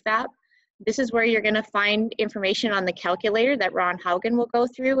www.farmers.gov/CFAP. This is where you're going to find information on the calculator that Ron Haugen will go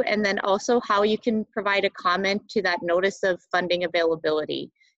through, and then also how you can provide a comment to that notice of funding availability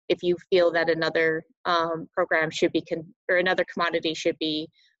if you feel that another program should be, or another commodity should be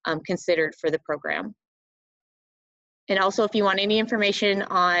considered for the program. And also, if you want any information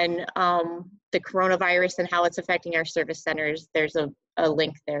on the coronavirus and how it's affecting our service centers, there's a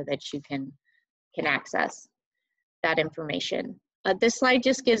link there that you can access that information. This slide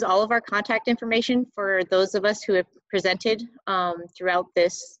just gives all of our contact information for those of us who have presented throughout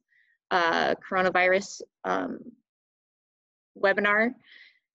this coronavirus webinar.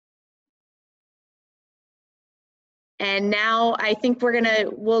 And now I think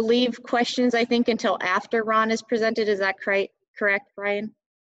we'll leave questions, I think, until after Ron is presented. Is that correct, Brian?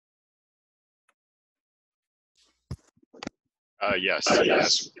 Yes.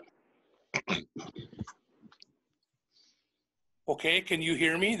 Okay, can you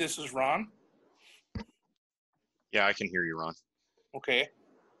hear me? This is Ron. Yeah, I can hear you, Ron. Okay,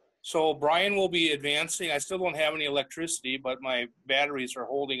 so Brian will be advancing. I still don't have any electricity, but my batteries are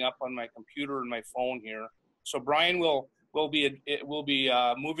holding up on my computer and my phone here. So Brian will be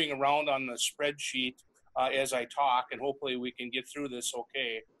moving around on the spreadsheet as I talk, and hopefully we can get through this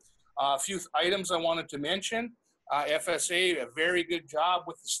okay. A few items I wanted to mention. FSA, a very good job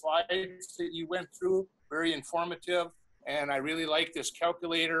with the slides that you went through, very informative, and I really like this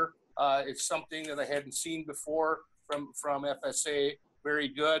calculator. It's something that I hadn't seen before from FSA, very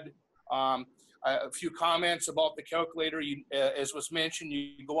good. A few comments about the calculator. As was mentioned,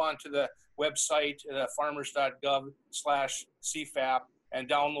 you go onto the website, farmers.gov/CFAP, and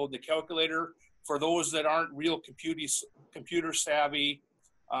download the calculator. For those that aren't real computer savvy,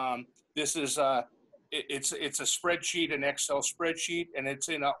 this is it's a spreadsheet, an Excel spreadsheet, and it's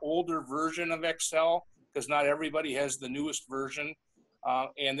in an older version of Excel because not everybody has the newest version.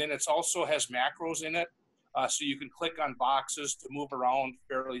 And then it also has macros in it, so you can click on boxes to move around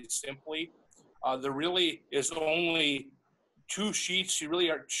fairly simply. There really is only two sheets you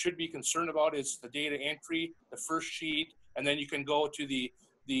really should be concerned about. Is the data entry, the first sheet, and then you can go to the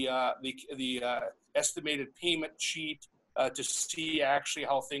estimated payment sheet to see actually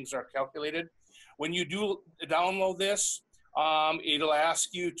how things are calculated. When you do download this, it'll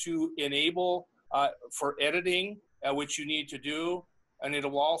ask you to enable for editing, which you need to do, and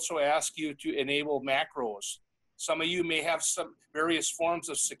it'll also ask you to enable macros. Some of you may have some various forms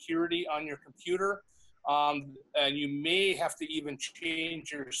of security on your computer, and you may have to even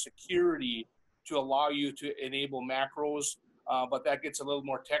change your security to allow you to enable macros, but that gets a little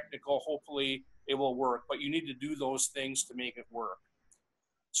more technical. Hopefully it will work, but you need to do those things to make it work.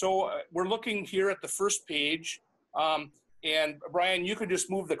 So we're looking here at the first page, and Brian, you can just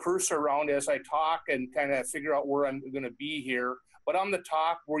move the cursor around as I talk and kind of figure out where I'm going to be here. But on the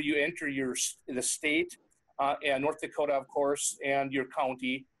top where you enter the state, and North Dakota, of course, and your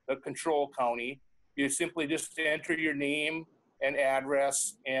county, the control county, you simply just enter your name and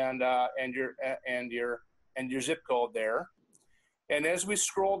address and your zip code there. And as we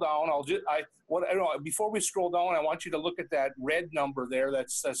scroll down, before we scroll down, I want you to look at that red number there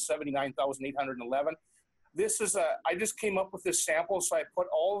that says 79,811. This is I just came up with this sample, so I put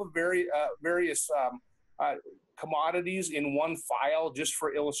all the various commodities in one file just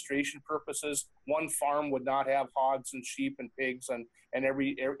for illustration purposes. One farm would not have hogs and sheep and pigs and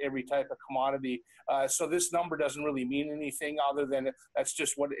every type of commodity. So this number doesn't really mean anything other than that's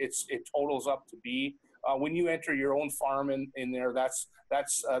just what it totals up to be. When you enter your own farm in there, that's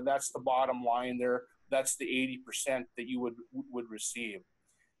the bottom line there. That's the 80% that you would receive.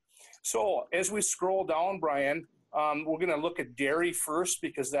 So as we scroll down, Brian, we're going to look at dairy first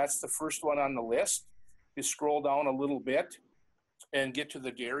because that's the first one on the list. You scroll down a little bit and get to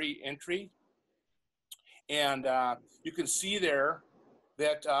the dairy entry. And you can see there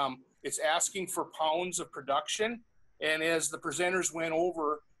that it's asking for pounds of production. And as the presenters went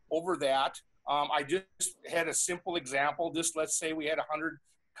over that, I just had a simple example. Just let's say we had 100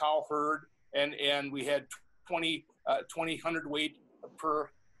 cow herd and we had 20 hundredweight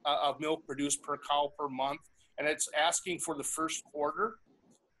of milk produced per cow per month. And it's asking for the first quarter.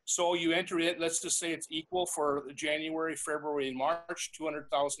 So you enter it, let's just say it's equal for January, February, and March,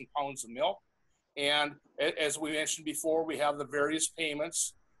 200,000 pounds of milk. And as we mentioned before, we have the various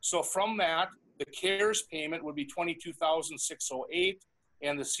payments. So from that, the CARES payment would be 22,608,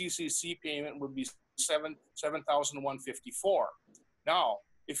 and the CCC payment would be 7,154. Now,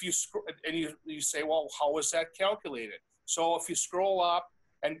 if you you say, well, how is that calculated? So if you scroll up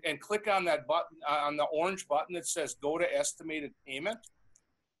and click on that button, on the orange button that says go to estimated payment,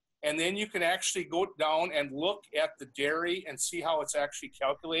 and then you can actually go down and look at the dairy and see how it's actually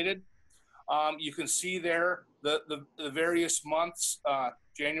calculated. You can see there the various months,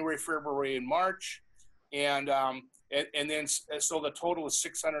 January, February, and March. And then, so the total is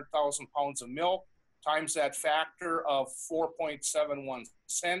 600,000 pounds of milk times that factor of 4.71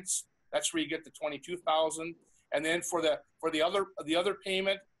 cents. That's where you get the 22,000. And then for the other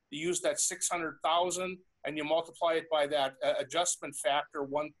payment, you use that 600,000 and you multiply it by that adjustment factor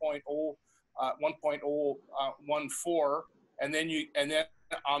 1.014, and then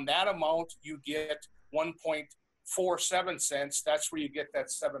on that amount you get 1.47 cents. That's where you get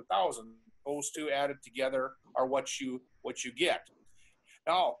that 7,000. Those two added together are what you get.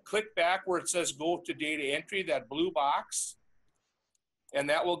 Now click back where it says go to data entry, that blue box, and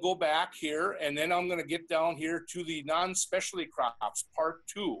that will go back here. And then I'm going to get down here to the non-specialty crops, part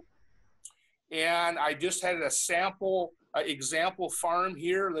 2. And I just had a sample example farm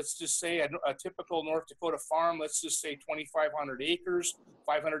here. Let's just say a typical North Dakota farm. Let's just say 2,500 acres,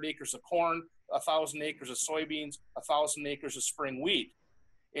 500 acres of corn, 1,000 acres of soybeans, 1,000 acres of spring wheat.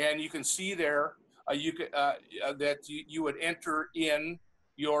 And you can see there that you would enter in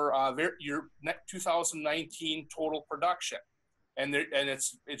your 2019 total production, and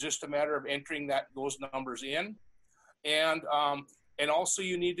it's just a matter of entering those numbers in, and also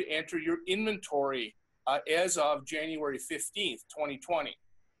you need to enter your inventory as of January 15th, 2020.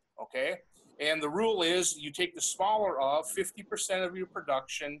 Okay, and the rule is you take the smaller of 50% of your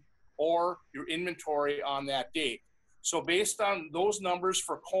production or your inventory on that date. So based on those numbers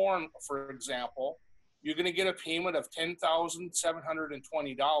for corn, for example, you're going to get a payment of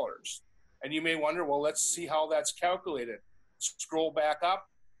 $10,720. And you may wonder, well, let's see how that's calculated. Scroll back up,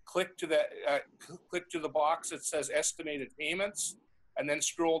 click to the box that says estimated payments, and then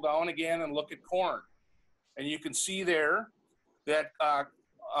scroll down again and look at corn. And you can see there that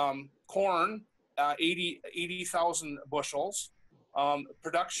corn, 80,000 bushels.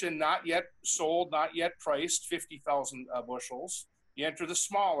 Production not yet sold, not yet priced, 50,000 bushels. You enter the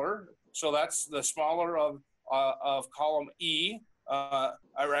smaller, so that's the smaller of column E,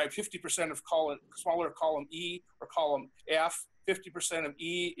 50% of smaller column E or column F. 50% of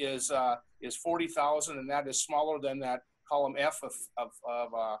E is 40,000, and that is smaller than that column F of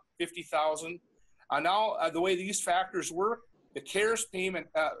 50,000. Now the way these factors work, the CARES payment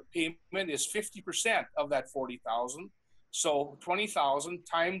is 50% of that 40,000. So 20,000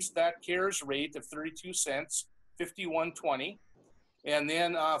 times that CARES rate of 32 cents, 51.20, and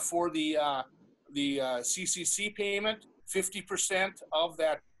then for the CCC payment, 50% of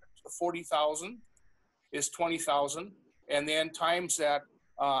that 40,000 is 20,000, and then times that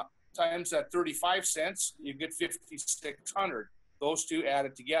 35 cents, you get 5,600. Those two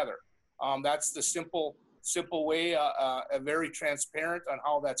added together. That's the simple way, very transparent on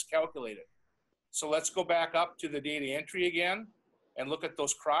how that's calculated. So let's go back up to the data entry again and look at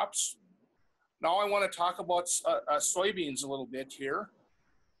those crops. Now I want to talk about soybeans a little bit here.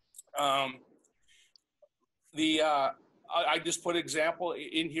 I just put example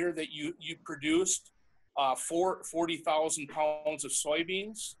in here that you produced 40,000 pounds of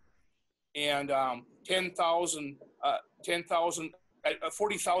soybeans, and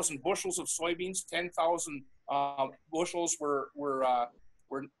 40,000 bushels of soybeans. 10,000 bushels were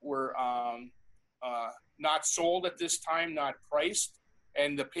not sold at this time, not priced,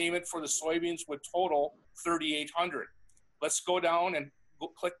 and the payment for the soybeans would total 3,800. Let's go down and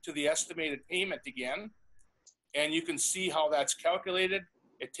click to the estimated payment again, and you can see how that's calculated.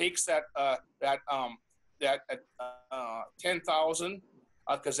 It takes that 10,000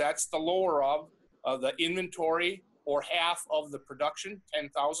 because that's the lower of the inventory, or half of the production,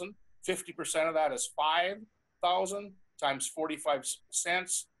 10,000. 50% of that is 5,000 times 45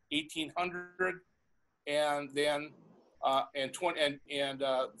 cents, 1,800, and then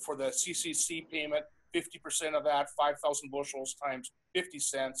for the CCC payment, 50% of that, 5,000 bushels times 50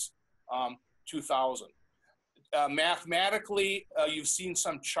 cents, 2,000. Mathematically, you've seen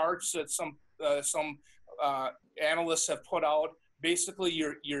some charts that some analysts have put out. Basically,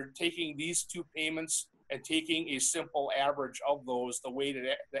 you're taking these two payments and taking a simple average of those. The weighted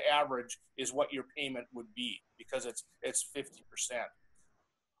the average is what your payment would be, because it's 50%.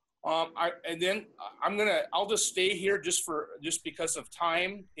 I'll just stay here just because of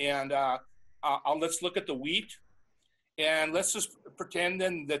time, and let's look at the wheat, and let's just pretend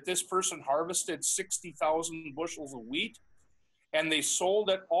then that this person harvested 60,000 bushels of wheat, and they sold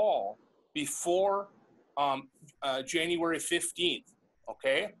it all before January 15th.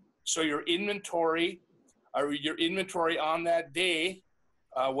 Okay, so your inventory on that day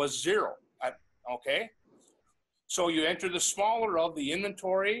was 0. Okay. So you enter the smaller of the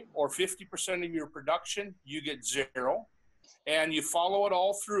inventory, or 50% of your production, you get 0. and you follow it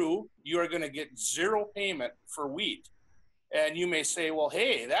all through, you are going to get zero payment for wheat. And you may say, well,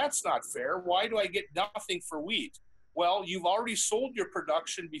 hey, that's not fair. Why do I get nothing for wheat? Well, you've already sold your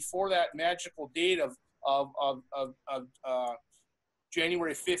production before that magical date of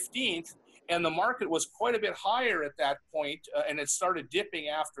January 15th, and the market was quite a bit higher at that point, and it started dipping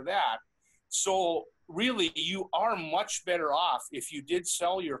after that. So really, you are much better off if you did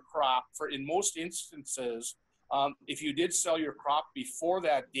sell your crop, in most instances, if you did sell your crop before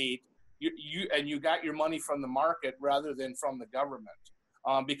that date, you got your money from the market rather than from the government.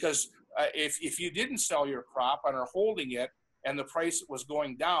 Because if you didn't sell your crop and are holding it and the price was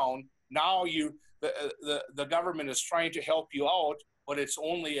going down, now the government is trying to help you out, but it's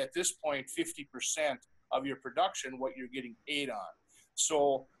only at this point 50% of your production what you're getting paid on.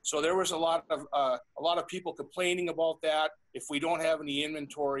 So there was a lot of people complaining about that. If we don't have any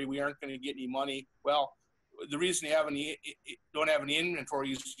inventory, we aren't going to get any money. Well, the reason you don't have any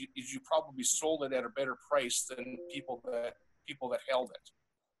inventory is you probably sold it at a better price than people that held it.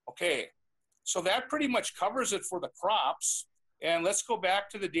 Okay, so that pretty much covers it for the crops. And let's go back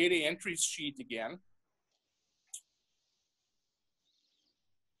to the data entry sheet again.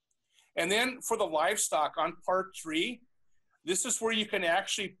 And then for the livestock on part 3, this is where you can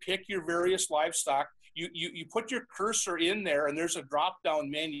actually pick your various livestock. You put your cursor in there, and there's a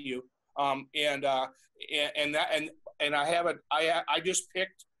drop-down menu. And I have it. I just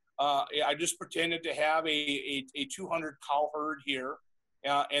picked. I just pretended to have a 200 cow herd here,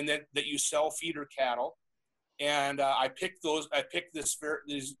 and that you sell feeder cattle. And I picked those. I picked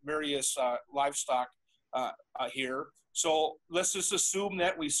these various livestock here. So let's just assume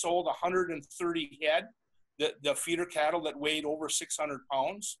that we sold 130 head, the feeder cattle that weighed over 600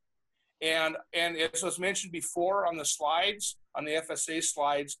 pounds. And as was mentioned before on the slides, on the FSA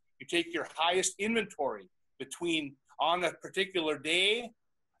slides, you take your highest inventory on a particular day,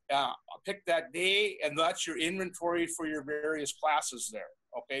 pick that day, and that's your inventory for your various classes there,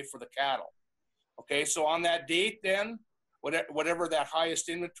 okay, for the cattle. Okay, so on that date then, whatever that highest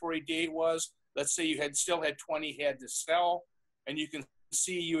inventory date was, let's say you still had 20 head to sell, and you can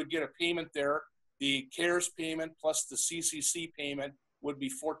see you would get a payment there. The CARES payment plus the CCC payment would be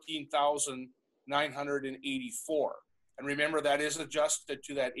 $14,984. And remember, that is adjusted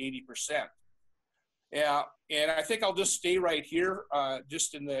to that 80%. Yeah, and I think I'll just stay right here,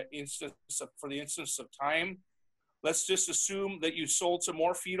 just in the instance of time. Let's just assume that you sold some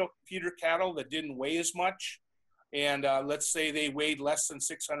more feeder cattle that didn't weigh as much. And let's say they weighed less than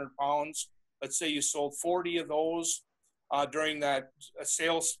 600 pounds. Let's say you sold 40 of those during that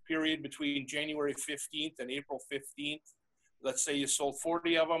sales period between January 15th and April 15th. Let's say you sold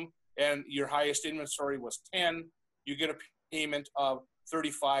 40 of them and your highest inventory was 10. You get a payment of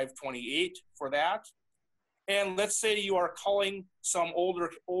 $35.28 for that. And let's say you are culling some older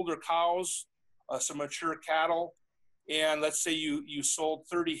cows, some mature cattle, and let's say you sold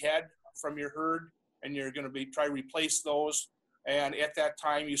 30 head from your herd, and you're going to try to replace those. And at that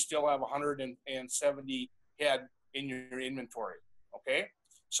time, you still have 170 head in your inventory. Okay,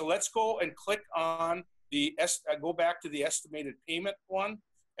 so let's go and click on go back to the estimated payment one,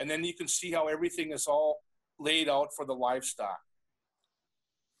 and then you can see how everything is all laid out for the livestock.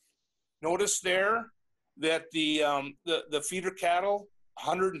 Notice there that the feeder cattle,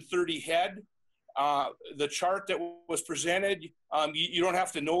 130 head. The chart that was presented, you don't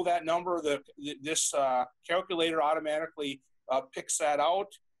have to know that number. This calculator automatically picks that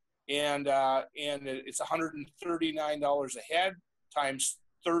out, and it's $139 a head times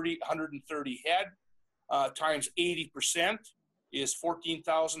 130 head times 80% is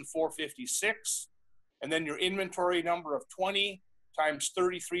 $14,456, and then your inventory number of 20 times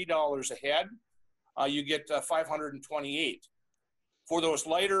 $33 a head, you get 528. For those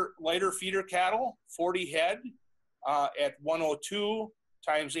lighter feeder cattle, 40 head at 102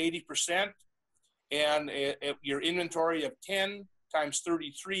 times 80%, and your inventory of 10 times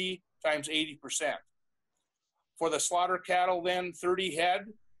 33 times 80%. For the slaughter cattle then, 30 head,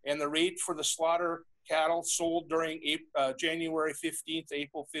 and the rate for the slaughter cattle sold during January 15th,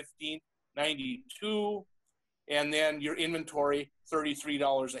 April 15th, 92, and then your inventory,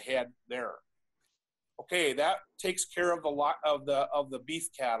 $33 a head there. Okay, that takes care of the beef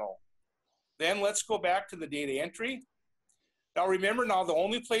cattle. Then let's go back to the data entry. Now remember, the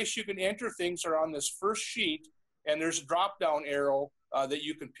only place you can enter things are on this first sheet, and there's a drop-down arrow that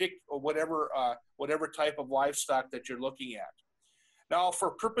you can pick whatever type of livestock that you're looking at. Now,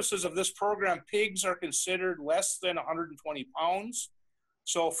 for purposes of this program, pigs are considered less than 120 pounds.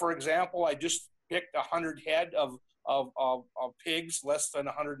 So, for example, I just picked 100 head of pigs less than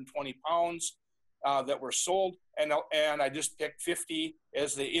 120 pounds. that were sold, and I just picked 50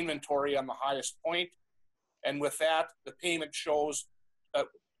 as the inventory on the highest point. And with that, the payment shows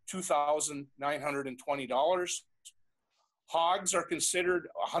 $2,920. Hogs are considered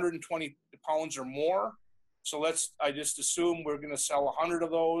 120 pounds or more. So I just assume we're going to sell 100 of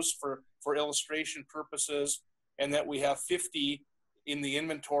those for illustration purposes, and that we have 50 in the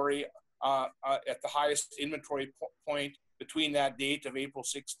inventory at the highest inventory point between that date of April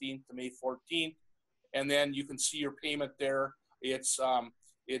 16th to May 14th. And then you can see your payment there. It's all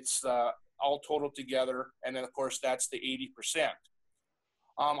total together. And then of course, that's the 80%.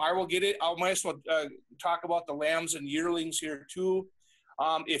 I will get it. I might as well talk about the lambs and yearlings here too.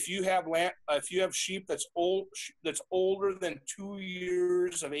 If you have sheep that's older than 2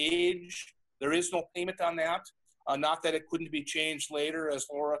 years of age, there is no payment on that. Not that it couldn't be changed later, as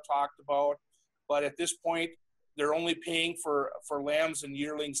Laura talked about, but at this point, they're only paying for lambs and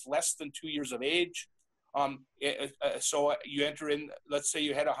yearlings less than 2 years of age. So you enter in, let's say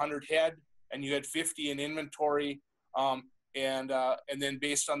you had 100 head and you had 50 in inventory, and then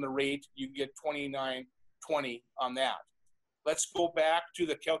based on the rate, you get $29.20 on that. Let's go back to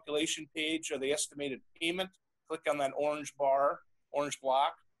the calculation page of the estimated payment. Click on that orange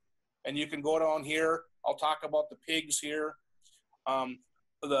block, and you can go down here. I'll talk about the pigs here.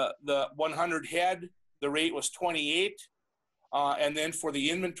 The 100 head, the rate was 28. And then for the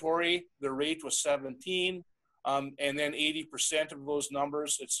inventory, the rate was 17. And then 80% of those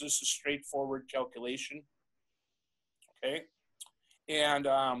numbers, it's just a straightforward calculation. Okay. And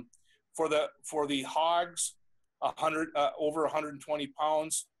for the hogs, 100 over 120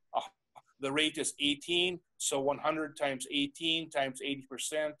 pounds, the rate is 18. So 100 times 18 times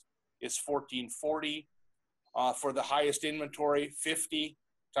 80% is 1440. For the highest inventory, 50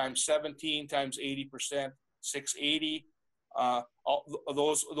 times 17 times 80%, 680.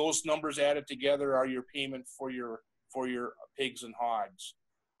 Those numbers added together are your payment for your pigs and hogs.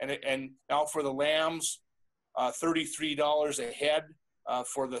 And now for the lambs, $33 a head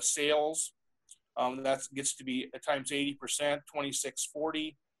for the sales. That gets to be times 80%,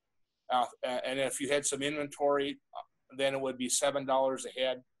 $26.40. And if you had some inventory, then it would be $7 a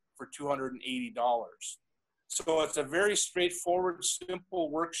head for $280. So it's a very straightforward,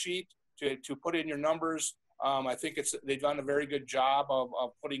 simple worksheet to put in your numbers. I think they've done a very good job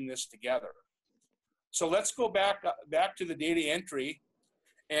of putting this together. So let's go back to the data entry,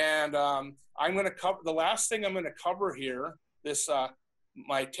 and I'm going to cover the last thing I'm going to cover here.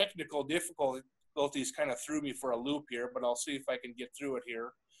 My technical difficulties kind of threw me for a loop here, but I'll see if I can get through it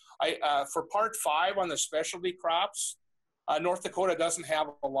here. For part 5 on the specialty crops, North Dakota doesn't have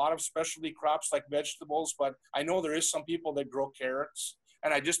a lot of specialty crops like vegetables, but I know there is some people that grow carrots,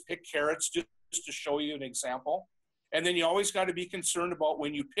 and I just picked carrots just to show you an example. And then you always got to be concerned about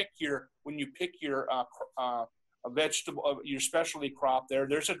when you pick your vegetable, your specialty crop.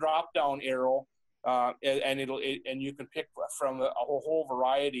 There's a drop down arrow, and you can pick from a whole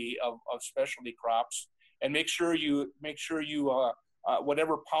variety of specialty crops, and make sure you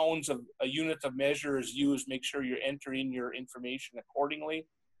whatever pounds of a unit of measure is used, make sure you're entering your information accordingly.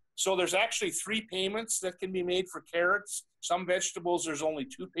 So there's actually 3 payments that can be made for carrots. Some vegetables, there's only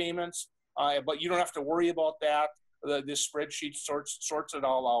 2 payments, but you don't have to worry about that. This spreadsheet sorts it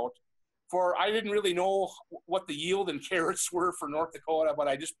all out. I didn't really know what the yield in carrots were for North Dakota, but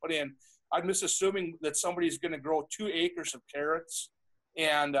I just put in, I'm just assuming that somebody's going to grow 2 acres of carrots,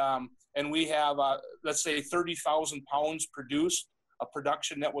 and we have, let's say, 30,000 pounds produced, a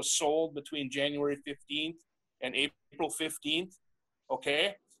production that was sold between January 15th and April 15th,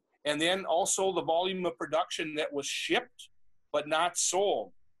 okay? And then also the volume of production that was shipped but not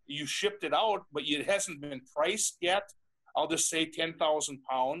sold. You shipped it out, but it hasn't been priced yet. I'll just say 10,000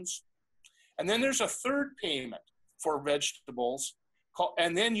 pounds. And then there's a third payment for vegetables,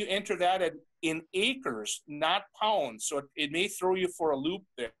 and then you enter that in acres, not pounds. So it may throw you for a loop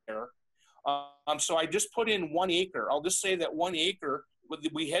there. So I just put in 1 acre. I'll just say that 1 acre,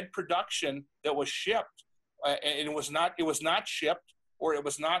 we had production that was shipped, and it was not shipped, or it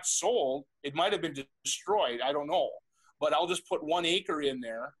was not sold. It might have been destroyed. I don't know. But I'll just put 1 acre in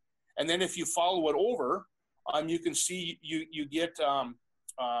there. And then if you follow it over, you can see you get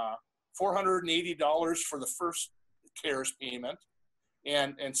 $480 for the first CARES payment,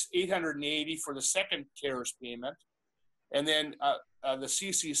 and $880 for the second CARES payment. And then the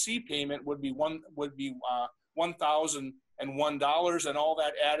CCC payment would be $1,001, and all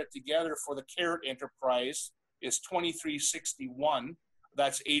that added together for the carrot enterprise is $2,361.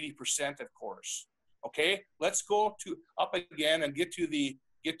 That's 80%, of course. Okay, let's go up again and get to the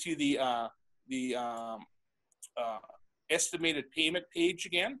estimated payment page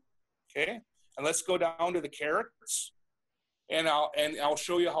again. Okay, And let's go down to the carrots, and I'll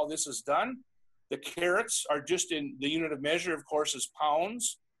show you how this is done. The carrots are just in the unit of measure, of course, is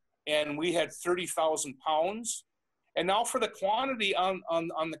pounds, and we had 30,000 pounds. And now for the quantity on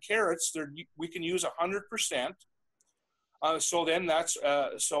the carrots, we can use 100%. So then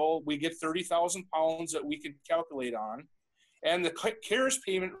so we get 30,000 pounds that we can calculate on. And the CARES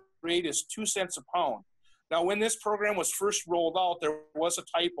payment rate is 2 cents a pound. Now, when this program was first rolled out, there was a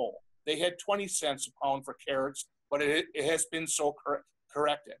typo. They had 20 cents a pound for carrots, but it has been so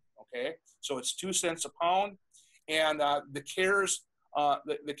corrected, okay? So it's 2 cents a pound, and the CARES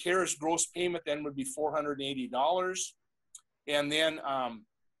gross payment then would be $480. And then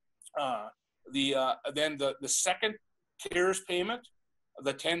the second CARES payment,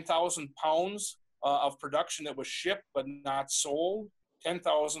 the 10,000 pounds of production that was shipped but not sold,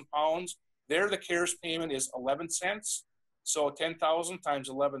 10,000 pounds, there the CARES payment is 11 cents. So 10,000 times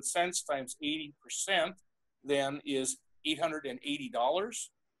 11 cents times 80% then is $880.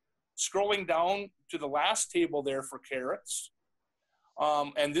 Scrolling down to the last table there for carrots,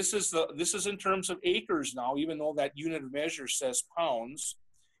 and this is in terms of acres now, even though that unit of measure says pounds,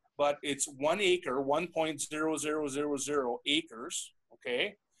 but it's 1 acre, 1.0000 acres,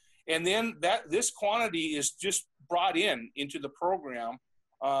 okay? And then this quantity is just brought into the program.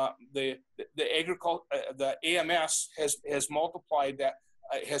 The AMS has multiplied that,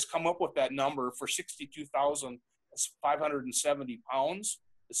 has come up with that number for 62,570 pounds,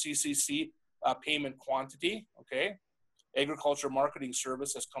 the CCC payment quantity, okay? Agriculture Marketing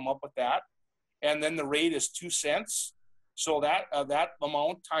Service has come up with that. And then the rate is 2 cents. So that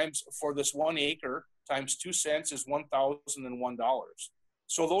amount times for this 1 acre times 2 cents is $1,001.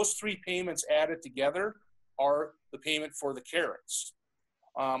 So those three payments added together are the payment for the carrots.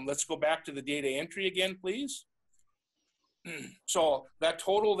 Let's go back to the data entry again, please. So that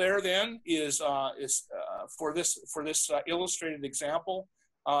total there then is for this illustrated example,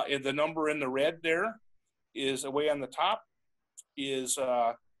 the number in the red there is away on the top is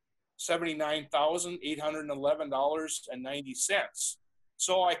 $79,811.90.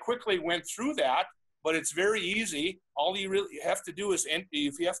 So I quickly went through that, but it's very easy. All you really have to do is if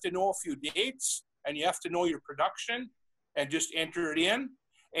you have to know a few dates and you have to know your production and just enter it in.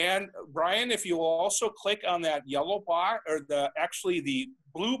 And Brian, if you will also click on that yellow box, or actually the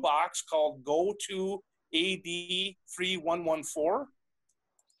blue box called Go to AD 3114.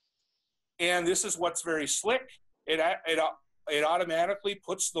 And this is what's very slick. It automatically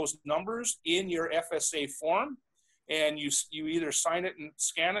puts those numbers in your FSA form, and you either sign it and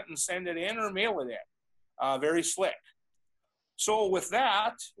scan it and send it in, or mail it in. Very slick. So with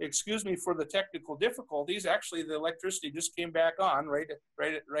that, excuse me for the technical difficulties. Actually, the electricity just came back on right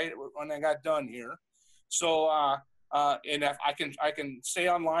when I got done here. So and if I can stay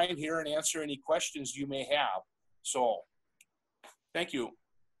online here and answer any questions you may have. So thank you.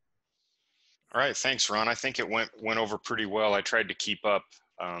 All right, thanks, Ron. I think it went over pretty well. I tried to keep up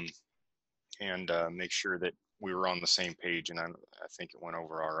and make sure that we were on the same page, and I think it went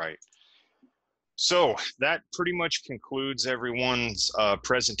over all right. So that pretty much concludes everyone's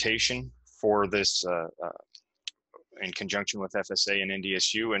presentation for this in conjunction with FSA and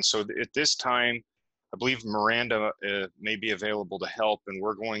NDSU. And so at this time, I believe Miranda may be available to help, and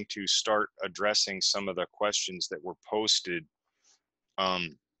we're going to start addressing some of the questions that were posted.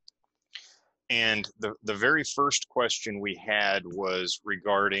 And the very first question we had was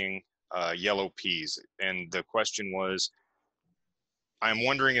regarding yellow peas. And the question was, I'm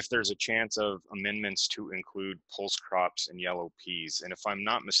wondering if there's a chance of amendments to include pulse crops and yellow peas. And if I'm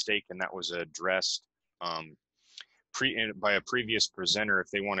not mistaken, that was addressed by a previous presenter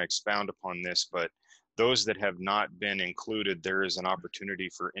if they want to expound upon this. But those that have not been included, there is an opportunity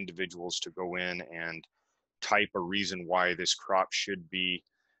for individuals to go in and type a reason why this crop should be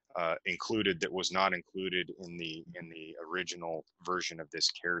included that was not included in the original version of this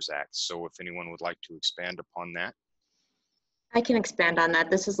CARES Act. So if anyone would like to expand upon that. I can expand on that.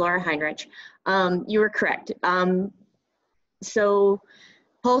 This is Laura Heinrich. You were correct. So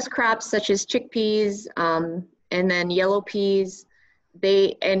pulse crops such as chickpeas and then yellow peas,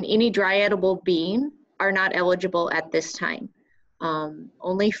 and any dry edible bean are not eligible at this time.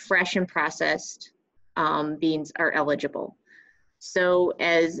 Only fresh and processed beans are eligible. So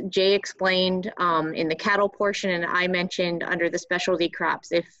as Jay explained in the cattle portion, and I mentioned under the specialty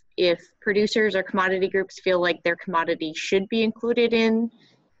crops, if producers or commodity groups feel like their commodity should be included in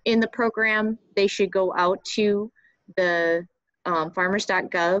the program, they should go out to the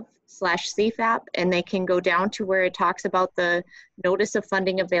farmers.gov/CFAP, and they can go down to where it talks about the notice of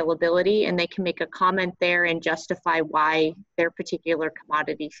funding availability, and they can make a comment there and justify why their particular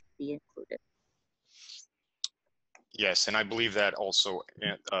commodity should be included. Yes, and I believe that also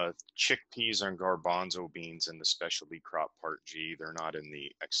chickpeas and garbanzo beans in the specialty crop part G, they're not in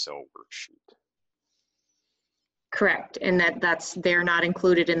the Excel worksheet. Correct, and they're not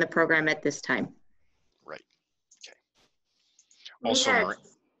included in the program at this time. Right. Okay. We Also, had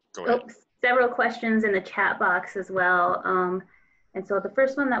go ahead. Several questions in the chat box as well. And so the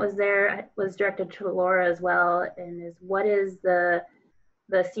first one that was there was directed to Laura as well, and is what is the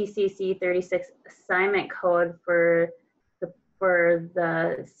CCC 36 assignment code for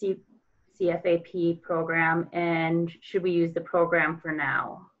the CFAP program, and should we use the program for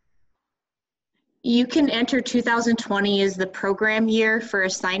now? You can enter 2020 as the program year for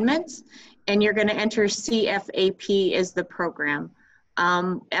assignments, and you're going to enter CFAP as the program.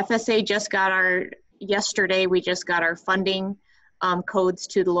 FSA just got yesterday we just got our funding codes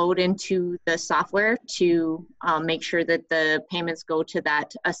to load into the software to make sure that the payments go to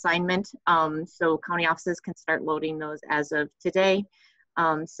that assignment. So county offices can start loading those as of today.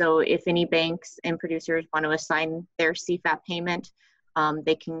 So if any banks and producers want to assign their CFAP payment,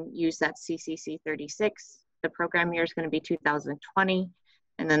 they can use that CCC 36. The program year is going to be 2020,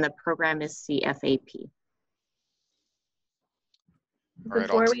 and then the program is CFAP.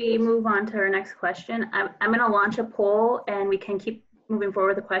 Before we move on to our next question, I'm going to launch a poll, and we can keep moving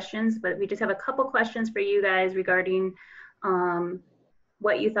forward with the questions, but we just have a couple questions for you guys regarding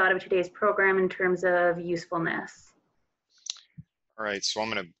what you thought of today's program in terms of usefulness. All right, so I'm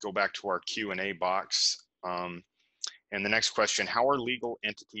going to go back to our Q&A box. And the next question, how are legal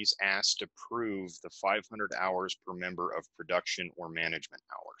entities asked to prove the 500 hours per member of production or management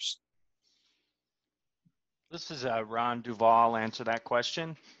hours? This is Ron Duval. I'll answer that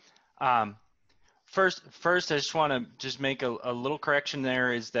question. First, I just want to make a little correction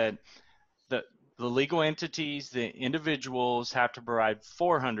there, is that the legal entities, the individuals, have to provide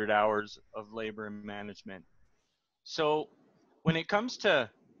 400 hours of labor and management. So when it comes to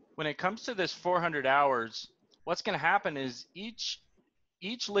this 400 hours, what's going to happen is each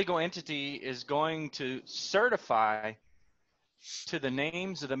legal entity is going to certify to the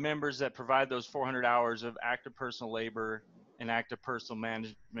names of the members that provide those 400 hours of active personal labor and active personal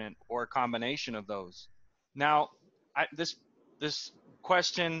management, or a combination of those. Now, this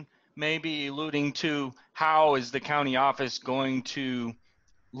question may be alluding to how is the county office going to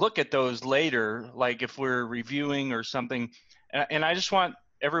look at those later, like if we're reviewing or something. And I just want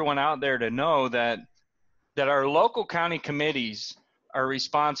everyone out there to know that our local county committees are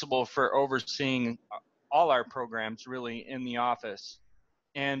responsible for overseeing all our programs really in the office.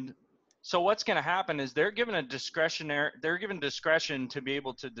 And so what's going to happen is they're given discretion to be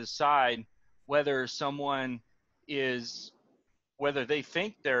able to decide whether whether they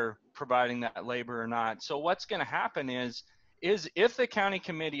think they're providing that labor or not. So what's going to happen is if the county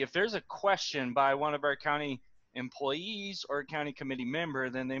committee, if there's a question by one of our county employees or a county committee member,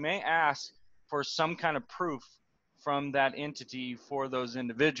 then they may ask for some kind of proof from that entity for those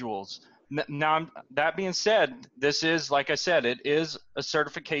individuals. Now, that being said, this is, like I said, it is a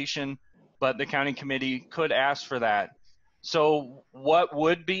certification, but the county committee could ask for that. So what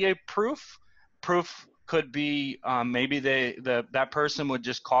would be a proof? Proof could be maybe that person would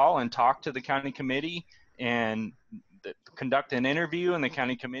just call and talk to the county committee and conduct an interview, and the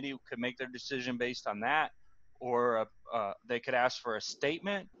county committee could make their decision based on that. Or they could ask for a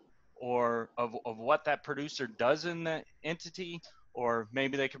statement or of what that producer does in the entity, or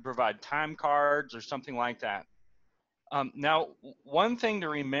maybe they could provide time cards or something like that. Now, one thing to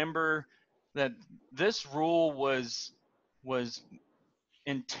remember, that this rule was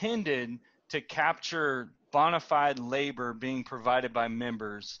intended to capture bona fide labor being provided by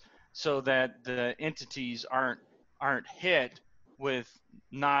members, so that the entities aren't hit with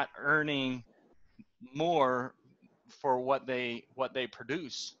not earning more for what they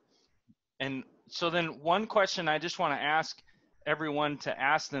produce. And so then one question I just want to ask everyone to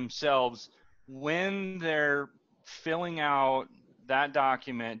ask themselves when they're filling out that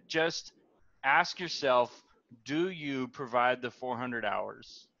document, just ask yourself, do you provide the 400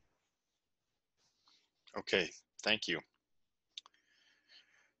 hours? Okay, thank you.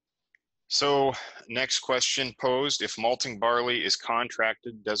 So next question posed, if malting barley is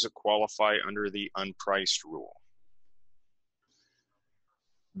contracted, does it qualify under the unpriced rule?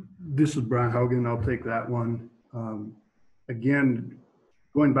 This is Brian Haugen. I'll take that one. Again,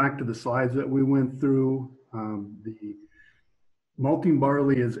 going back to the slides that we went through, the malting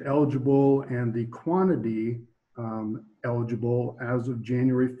barley is eligible, and the quantity eligible as of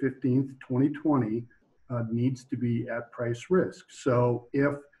January 15th, 2020 needs to be at price risk. So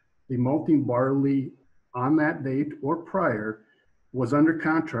if the malting barley on that date or prior was under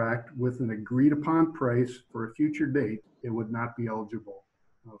contract with an agreed upon price for a future date, it would not be eligible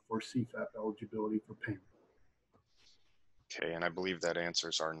for CFAP eligibility for payment. Okay, and I believe that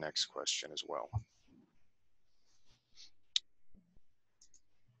answers our next question as well.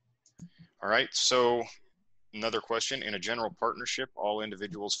 All right, so another question. In a general partnership, all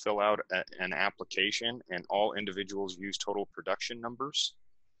individuals fill out an application and all individuals use total production numbers.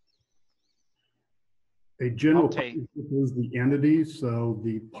 A general partnership is the entity, so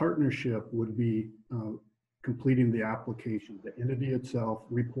the partnership would be completing the application. The entity itself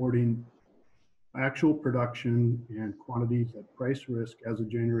reporting actual production and quantities at price risk as of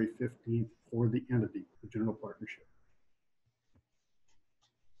January 15th for the entity, the general partnership.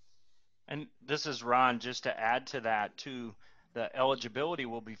 And this is Ron, just to add to that too, the eligibility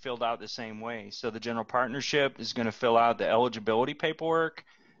will be filled out the same way. So the general partnership is going to fill out the eligibility paperwork,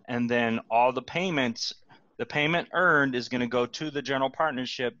 and then all the payments, the payment earned is going to go to the general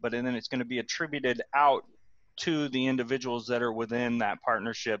partnership, but then it's going to be attributed out to the individuals that are within that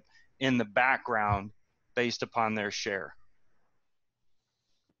partnership in the background based upon their share.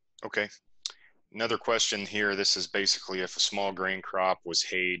 Okay. Another question here. This is basically if a small grain crop was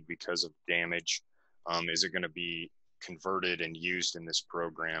hayed because of damage, is it going to be converted and used in this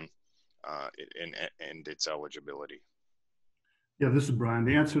program and its eligibility? Yeah, this is Brian.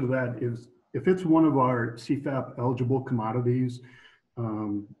 The answer to that is if it's one of our CFAP eligible commodities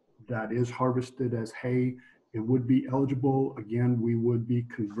that is harvested as hay, it would be eligible. Again, we would be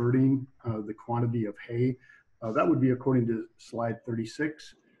converting the quantity of hay. That would be according to slide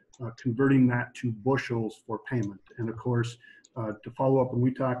 36, converting that to bushels for payment. And of course, to follow up, when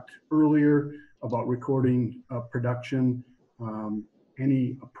we talked earlier about recording production,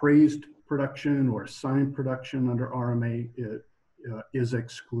 any appraised production or assigned production under RMA is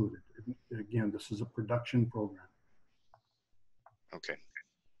excluded. Again, this is a production program. Okay.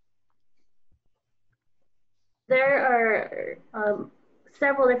 There are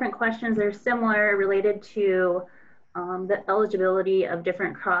several different questions that are similar related to the eligibility of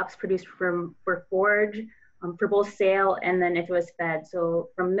different crops produced for forage for both sale and then if it was fed. So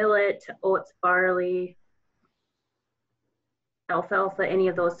from millet to oats, barley, alfalfa, any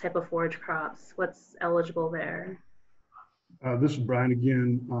of those type of forage crops, what's eligible there? This is Brian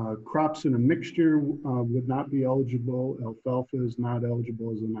again. Crops in a mixture would not be eligible. Alfalfa is not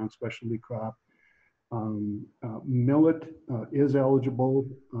eligible as a non-specialty crop. Millet is eligible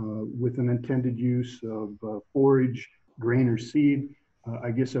with an intended use of forage, grain, or seed. I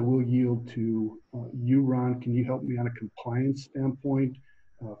guess I will yield to you, Ron. Can you help me on a compliance standpoint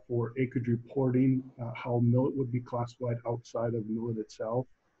for acreage reporting, how millet would be classified outside of millet itself?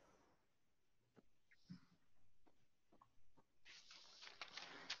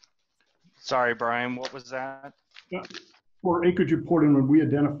 Sorry, Brian, what was that? For acreage reporting, when we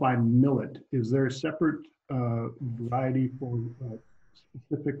identify millet, is there a separate variety for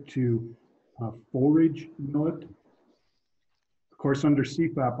specific to forage millet? Of course, under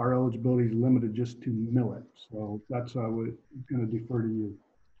CFAP, our eligibility is limited just to millet. So that's why I was going to defer to you.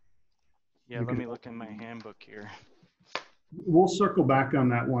 Yeah, let me look in my handbook here. We'll circle back on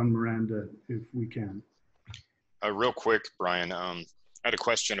that one, Miranda, if we can. Real quick, Brian, I had a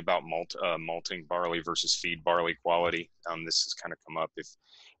question about malting barley versus feed barley quality. This has kind of come up.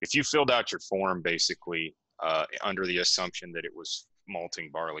 If you filled out your form basically under the assumption that it was malting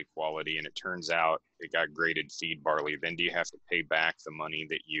barley quality and it turns out it got graded feed barley, then do you have to pay back the money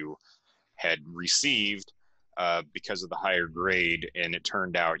that you had received because of the higher grade and it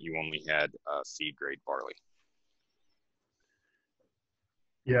turned out you only had feed grade barley?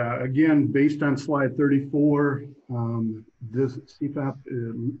 Yeah, again, based on slide 34, this CFAP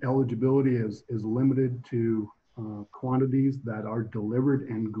eligibility is limited to quantities that are delivered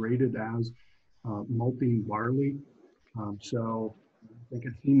and graded as malting barley. So I think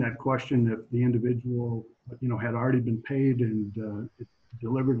I've seen that question if the individual, had already been paid and it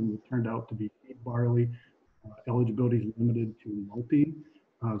delivered and it turned out to be feed barley, eligibility is limited to malting.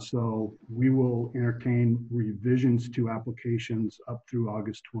 So we will entertain revisions to applications up through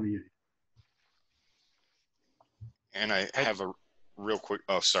August 28th. And I have a real quick,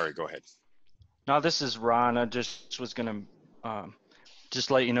 oh, sorry, go ahead. No, this is Ron. I just was going to just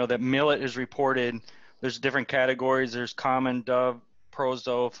let you know that millet is reported. There's different categories. There's common, dove,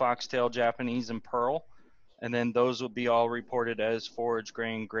 proso, foxtail, Japanese, and pearl. And then those will be all reported as forage,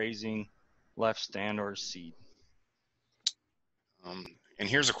 grain, grazing, left stand, or seed. And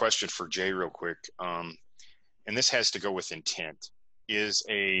here's a question for Jay real quick. And this has to go with intent. Is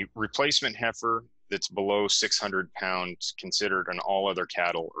a replacement heifer that's below 600 pounds considered an all other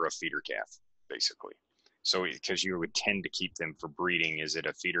cattle or a feeder calf, basically? So because you would tend to keep them for breeding, is it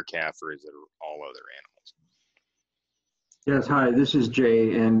a feeder calf or is it all other animals? Yes, hi, this is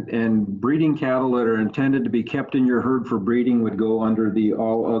Jay, and breeding cattle that are intended to be kept in your herd for breeding would go under the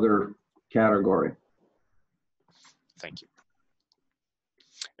all other category. Thank you.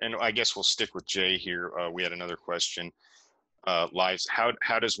 And I guess we'll stick with Jay here. We had another question. Lives,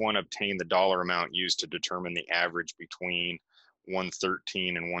 how does one obtain the dollar amount used to determine the average between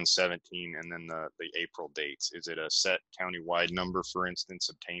 113 and 117 and then the April dates? Is it a set county-wide number, for instance,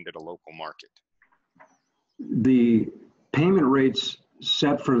 obtained at a local market? The payment rates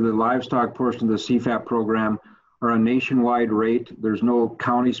set for the livestock portion of the CFAP program are a nationwide rate. There's no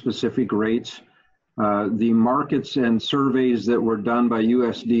county-specific rates. The markets and surveys that were done by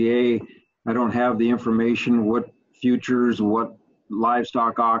USDA, I don't have the information what futures, what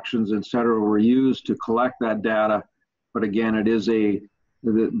livestock auctions, et cetera, were used to collect that data. But again, it is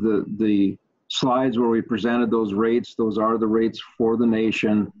the slides where we presented those rates, those are the rates for the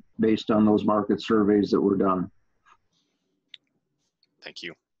nation based on those market surveys that were done. Thank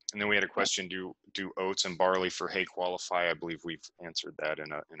you. And then we had a question, do oats and barley for hay qualify? I believe we've answered that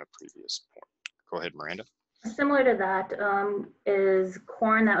in a previous point. Go ahead, Miranda. Similar to that, is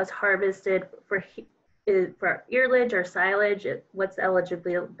corn that was harvested for earlage or silage, what's the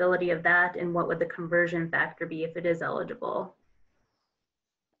eligibility of that, and what would the conversion factor be if it is eligible?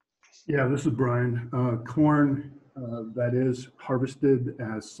 Yeah, this is Brian. Corn that is harvested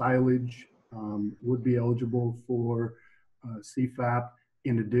as silage would be eligible for CFAP.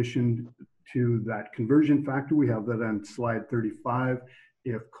 In addition to that conversion factor, we have that on slide 35.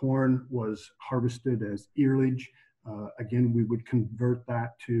 If corn was harvested as earlage, again, we would convert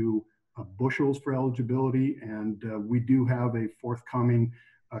that to bushels for eligibility, and we do have a forthcoming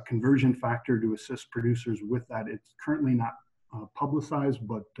conversion factor to assist producers with that. It's currently not publicized,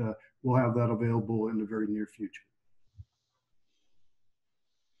 but we'll have that available in the very near future.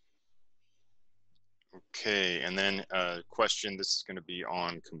 Okay, and then question, this is going to be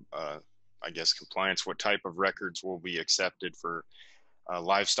on, I guess, compliance. What type of records will be accepted for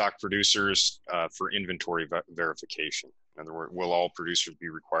livestock producers for inventory verification? In other words, will all producers be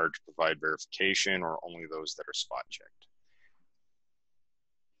required to provide verification or only those that are spot checked?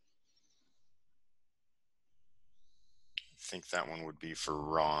 I think that one would be for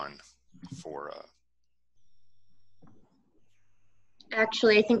Ron for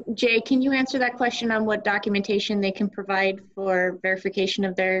Actually, I think, Jay, can you answer that question on what documentation they can provide for verification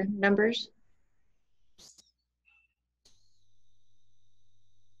of their numbers?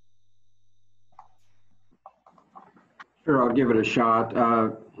 Sure, I'll give it a shot.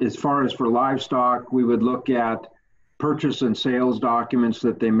 As far as for livestock, we would look at purchase and sales documents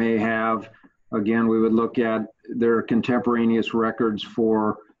that they may have. Again, we would look at their contemporaneous records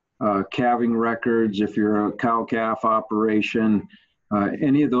for calving records, if you're a cow-calf operation,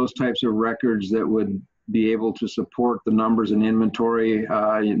 any of those types of records that would be able to support the numbers in inventory.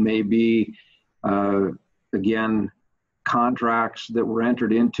 It may be, again, contracts that were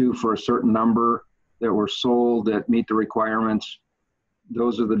entered into for a certain number that were sold that meet the requirements.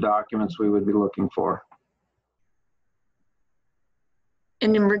 Those are the documents we would be looking for.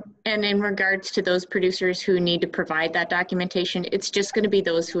 And in regards to those producers who need to provide that documentation, it's just going to be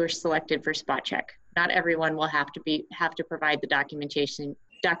those who are selected for spot check. Not everyone will have to provide the documentation.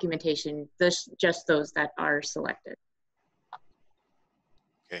 Just those that are selected.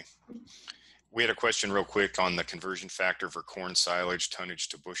 Okay. We had a question real quick on the conversion factor for corn silage tonnage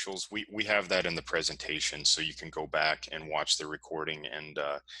to bushels. We have that in the presentation, so you can go back and watch the recording, and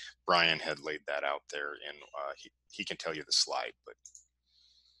Brian had laid that out there, and he can tell you the slide. But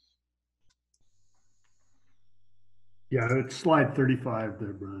yeah, it's slide 35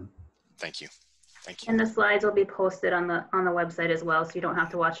 there, Brian. Thank you. Thank you. And the slides will be posted on the website as well, so you don't have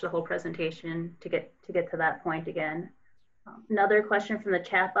to watch the whole presentation to get to that point again. Another question from the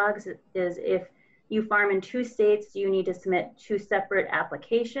chat box is, if you farm in 2 states, do you need to submit 2 separate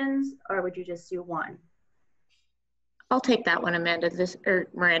applications, or would you just do one? I'll take that one, Miranda.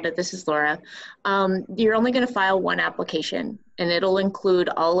 This is Laura. You're only going to file 1 application, and it'll include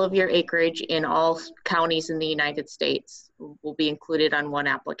all of your acreage in all counties in the United States will be included on 1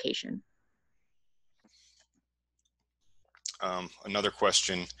 application. Another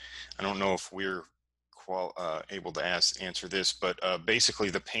question, I don't know if we're able to answer this, but basically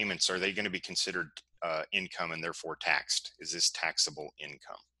the payments, are they going to be considered income and therefore taxed? Is this taxable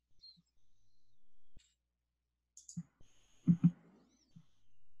income?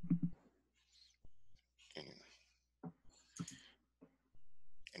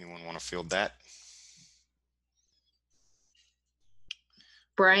 Anyone want to field that?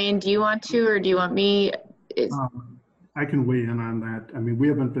 Brian, do you want to, or do you want me? I can weigh in on that. I mean, we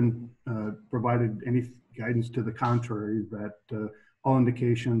haven't been provided any guidance to the contrary, that all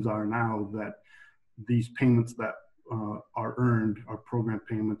indications are now that these payments that are earned are program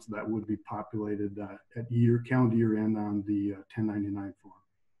payments that would be populated at calendar year end on the 1099 form.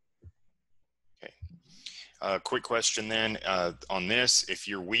 Okay. Quick question then on this: if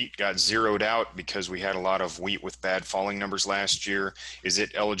your wheat got zeroed out because we had a lot of wheat with bad falling numbers last year, is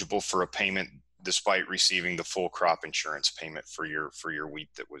it eligible for a payment despite receiving the full crop insurance payment for your wheat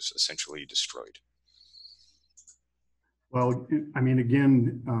that was essentially destroyed? Well, I mean,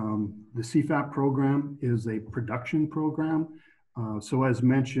 again, the CFAP program is a production program. So as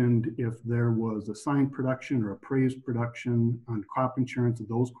mentioned, if there was assigned production or appraised production on crop insurance,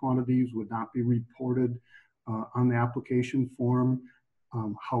 those quantities would not be reported on the application form.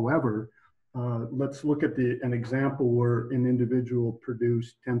 However, let's look at an example where an individual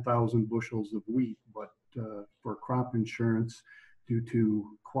produced 10,000 bushels of wheat, but for crop insurance, due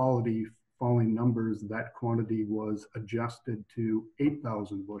to quality falling numbers, that quantity was adjusted to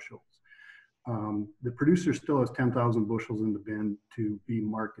 8,000 bushels. The producer still has 10,000 bushels in the bin to be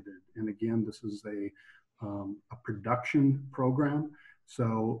marketed. And again, this is a production program.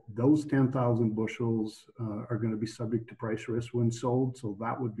 So those 10,000 bushels are going to be subject to price risk when sold. So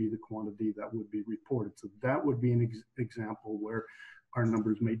that would be the quantity that would be reported. So that would be an example where our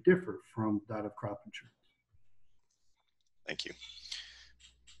numbers may differ from that of crop insurance. Thank you.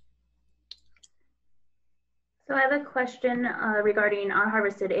 So I have a question regarding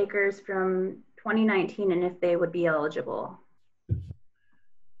unharvested acres from 2019 and if they would be eligible.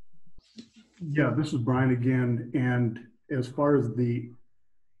 Yeah, this is Brian again. And as far as the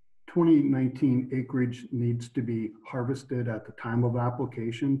 2019 acreage needs to be harvested at the time of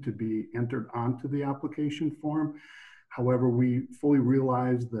application to be entered onto the application form. However, we fully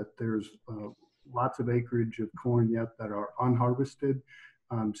realize that there's lots of acreage of corn yet that are unharvested.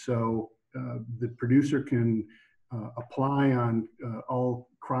 So the producer can apply on all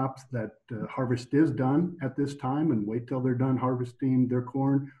crops that harvest is done at this time and wait till they're done harvesting their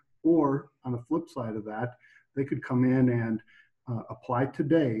corn. Or on the flip side of that, they could come in and apply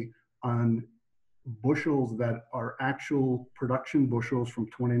today on bushels that are actual production bushels from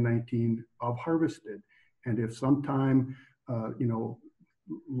 2019 of harvested. And if sometime,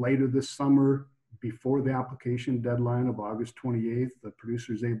 later this summer, before the application deadline of August 28th, the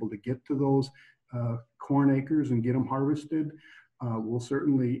producer is able to get to those corn acres and get them harvested, we'll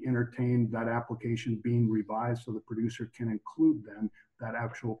certainly entertain that application being revised so the producer can include then that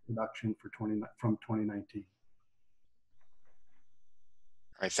actual production for from 2019.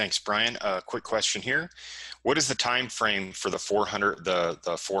 All right, thanks, Brian. Quick question here: what is the time frame for the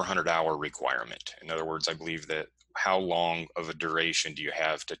 400-hour requirement? In other words, I believe that how long of a duration do you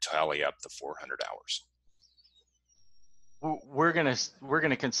have to tally up the 400 hours? We're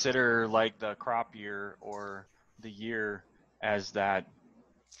gonna consider like the crop year or the year as that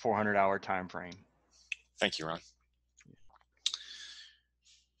 400-hour time frame. Thank you, Ron.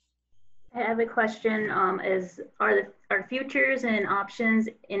 I have a question. Are futures and options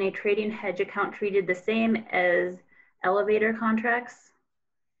in a trading hedge account treated the same as elevator contracts?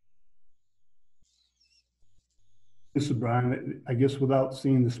 This is Brian. I guess without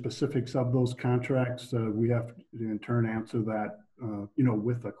seeing the specifics of those contracts, we have to in turn answer that,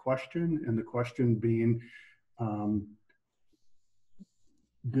 with a question, and the question being,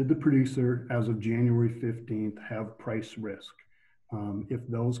 did the producer as of January 15th have price risk? If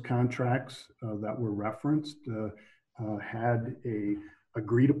those contracts that were referenced had a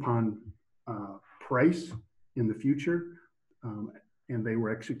agreed upon price in the future, and they were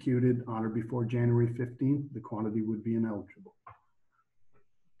executed on or before January 15th, the quantity would be ineligible.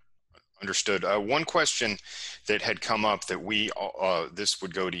 Understood. One question that had come up that this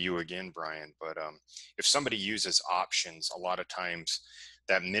would go to you again, Brian, but if somebody uses options, a lot of times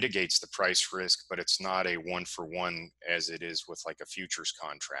that mitigates the price risk, but it's not a one-for-one as it is with like a futures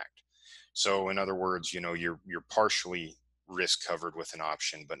contract. So in other words, you're partially risk covered with an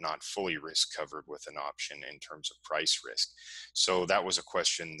option, but not fully risk covered with an option in terms of price risk. So that was a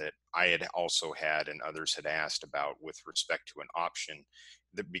question that I had also had and others had asked about with respect to an option,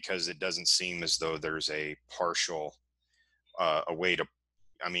 because it doesn't seem as though there's a partial, a way to,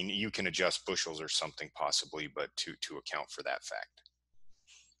 you can adjust bushels or something possibly, but to account for that fact.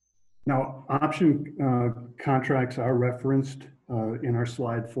 Now, option contracts are referenced in our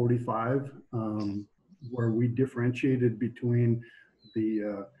slide 45, where we differentiated between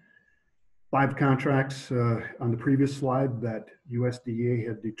the 5 contracts on the previous slide that USDA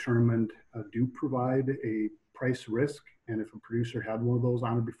had determined do provide a price risk, and if a producer had one of those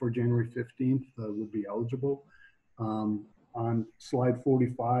on or before January 15th, would be eligible. On slide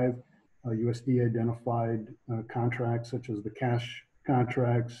 45, USDA identified contracts such as the cash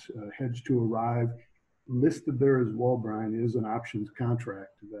contracts, hedge to arrive. Listed there as well, Brian, is an options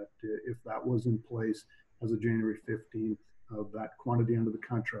contract that if that was in place as of January 15th, that quantity under the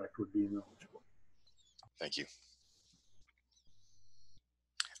contract would be ineligible. Thank you.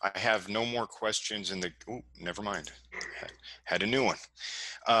 I have no more questions in the, oh, never mind. Had a new one.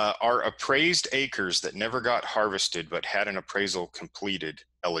 Are appraised acres that never got harvested but had an appraisal completed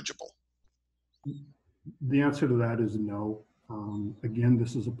eligible? The answer to that is no. Again,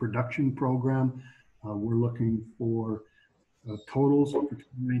 this is a production program. We're looking for totals for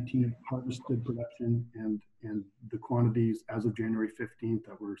 2019 harvested production and the quantities as of January 15th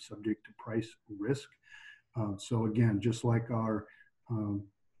that were subject to price risk. So again, just like our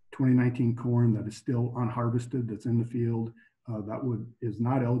 2019 corn that is still unharvested, that's in the field, that is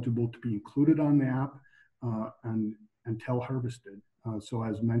not eligible to be included on the app until harvested. So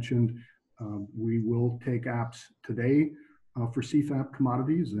as mentioned, we will take apps today for CFAP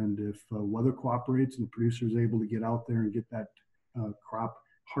commodities, and if weather cooperates and the producer is able to get out there and get that crop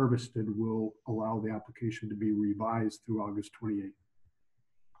harvested, we'll allow the application to be revised through August 28th.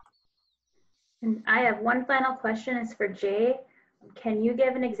 And I have one final question. It's for Jay. Can you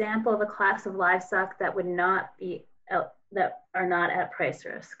give an example of a class of livestock that would not be that are not at price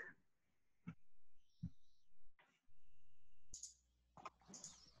risk?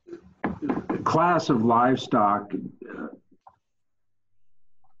 Class of livestock,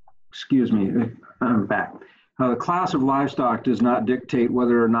 excuse me, I'm back. The class of livestock does not dictate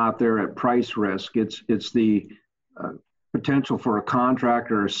whether or not they're at price risk. It's the potential for a contract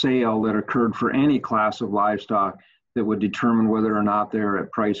or a sale that occurred for any class of livestock that would determine whether or not they're at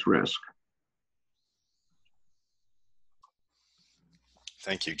price risk.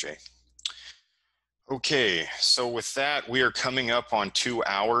 Thank you, Jay. Okay, so with that, we are coming up on 2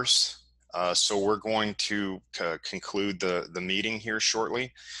 hours. So we're going to conclude the meeting here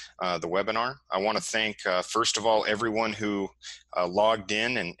shortly, the webinar. I want to thank, first of all, everyone who logged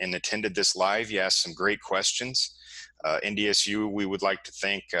in and attended this live. You asked some great questions. NDSU, we would like to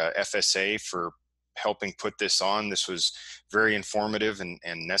thank FSA for helping put this on. This was very informative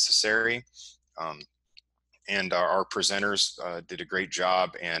and necessary. And our presenters did a great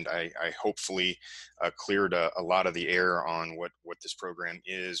job, and I hopefully cleared a lot of the air on what this program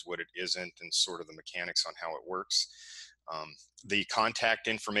is, what it isn't, and sort of the mechanics on how it works. The contact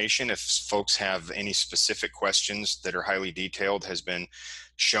information, if folks have any specific questions that are highly detailed, has been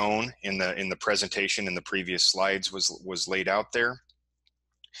shown in the presentation. In the previous slides was laid out there.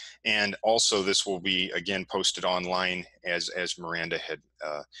 And also this will be again posted online as Miranda had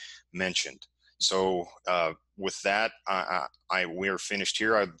mentioned. So with that, we are finished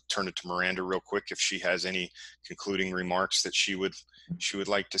here. I'll turn it to Miranda real quick if she has any concluding remarks that she would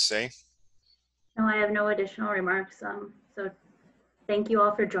like to say. No, I have no additional remarks. So thank you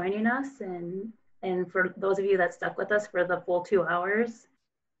all for joining us, and for those of you that stuck with us for the full 2 hours.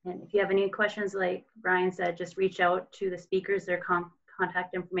 And if you have any questions, like Brian said, just reach out to the speakers. Their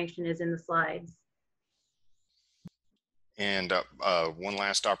contact information is in the slides. And one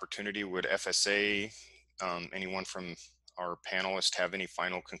last opportunity, would FSA, anyone from our panelists have any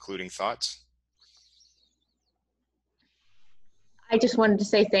final concluding thoughts? I just wanted to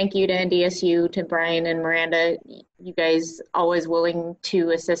say thank you to NDSU, to Brian and Miranda. You guys always willing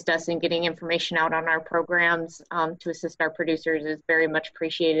to assist us in getting information out on our programs to assist our producers is very much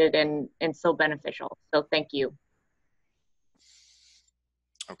appreciated and so beneficial. So thank you.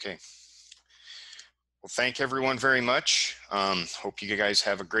 Okay. Well, thank everyone very much. Hope you guys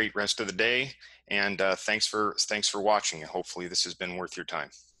have a great rest of the day, and thanks for watching. Hopefully this has been worth your time.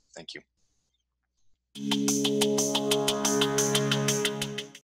 Thank you.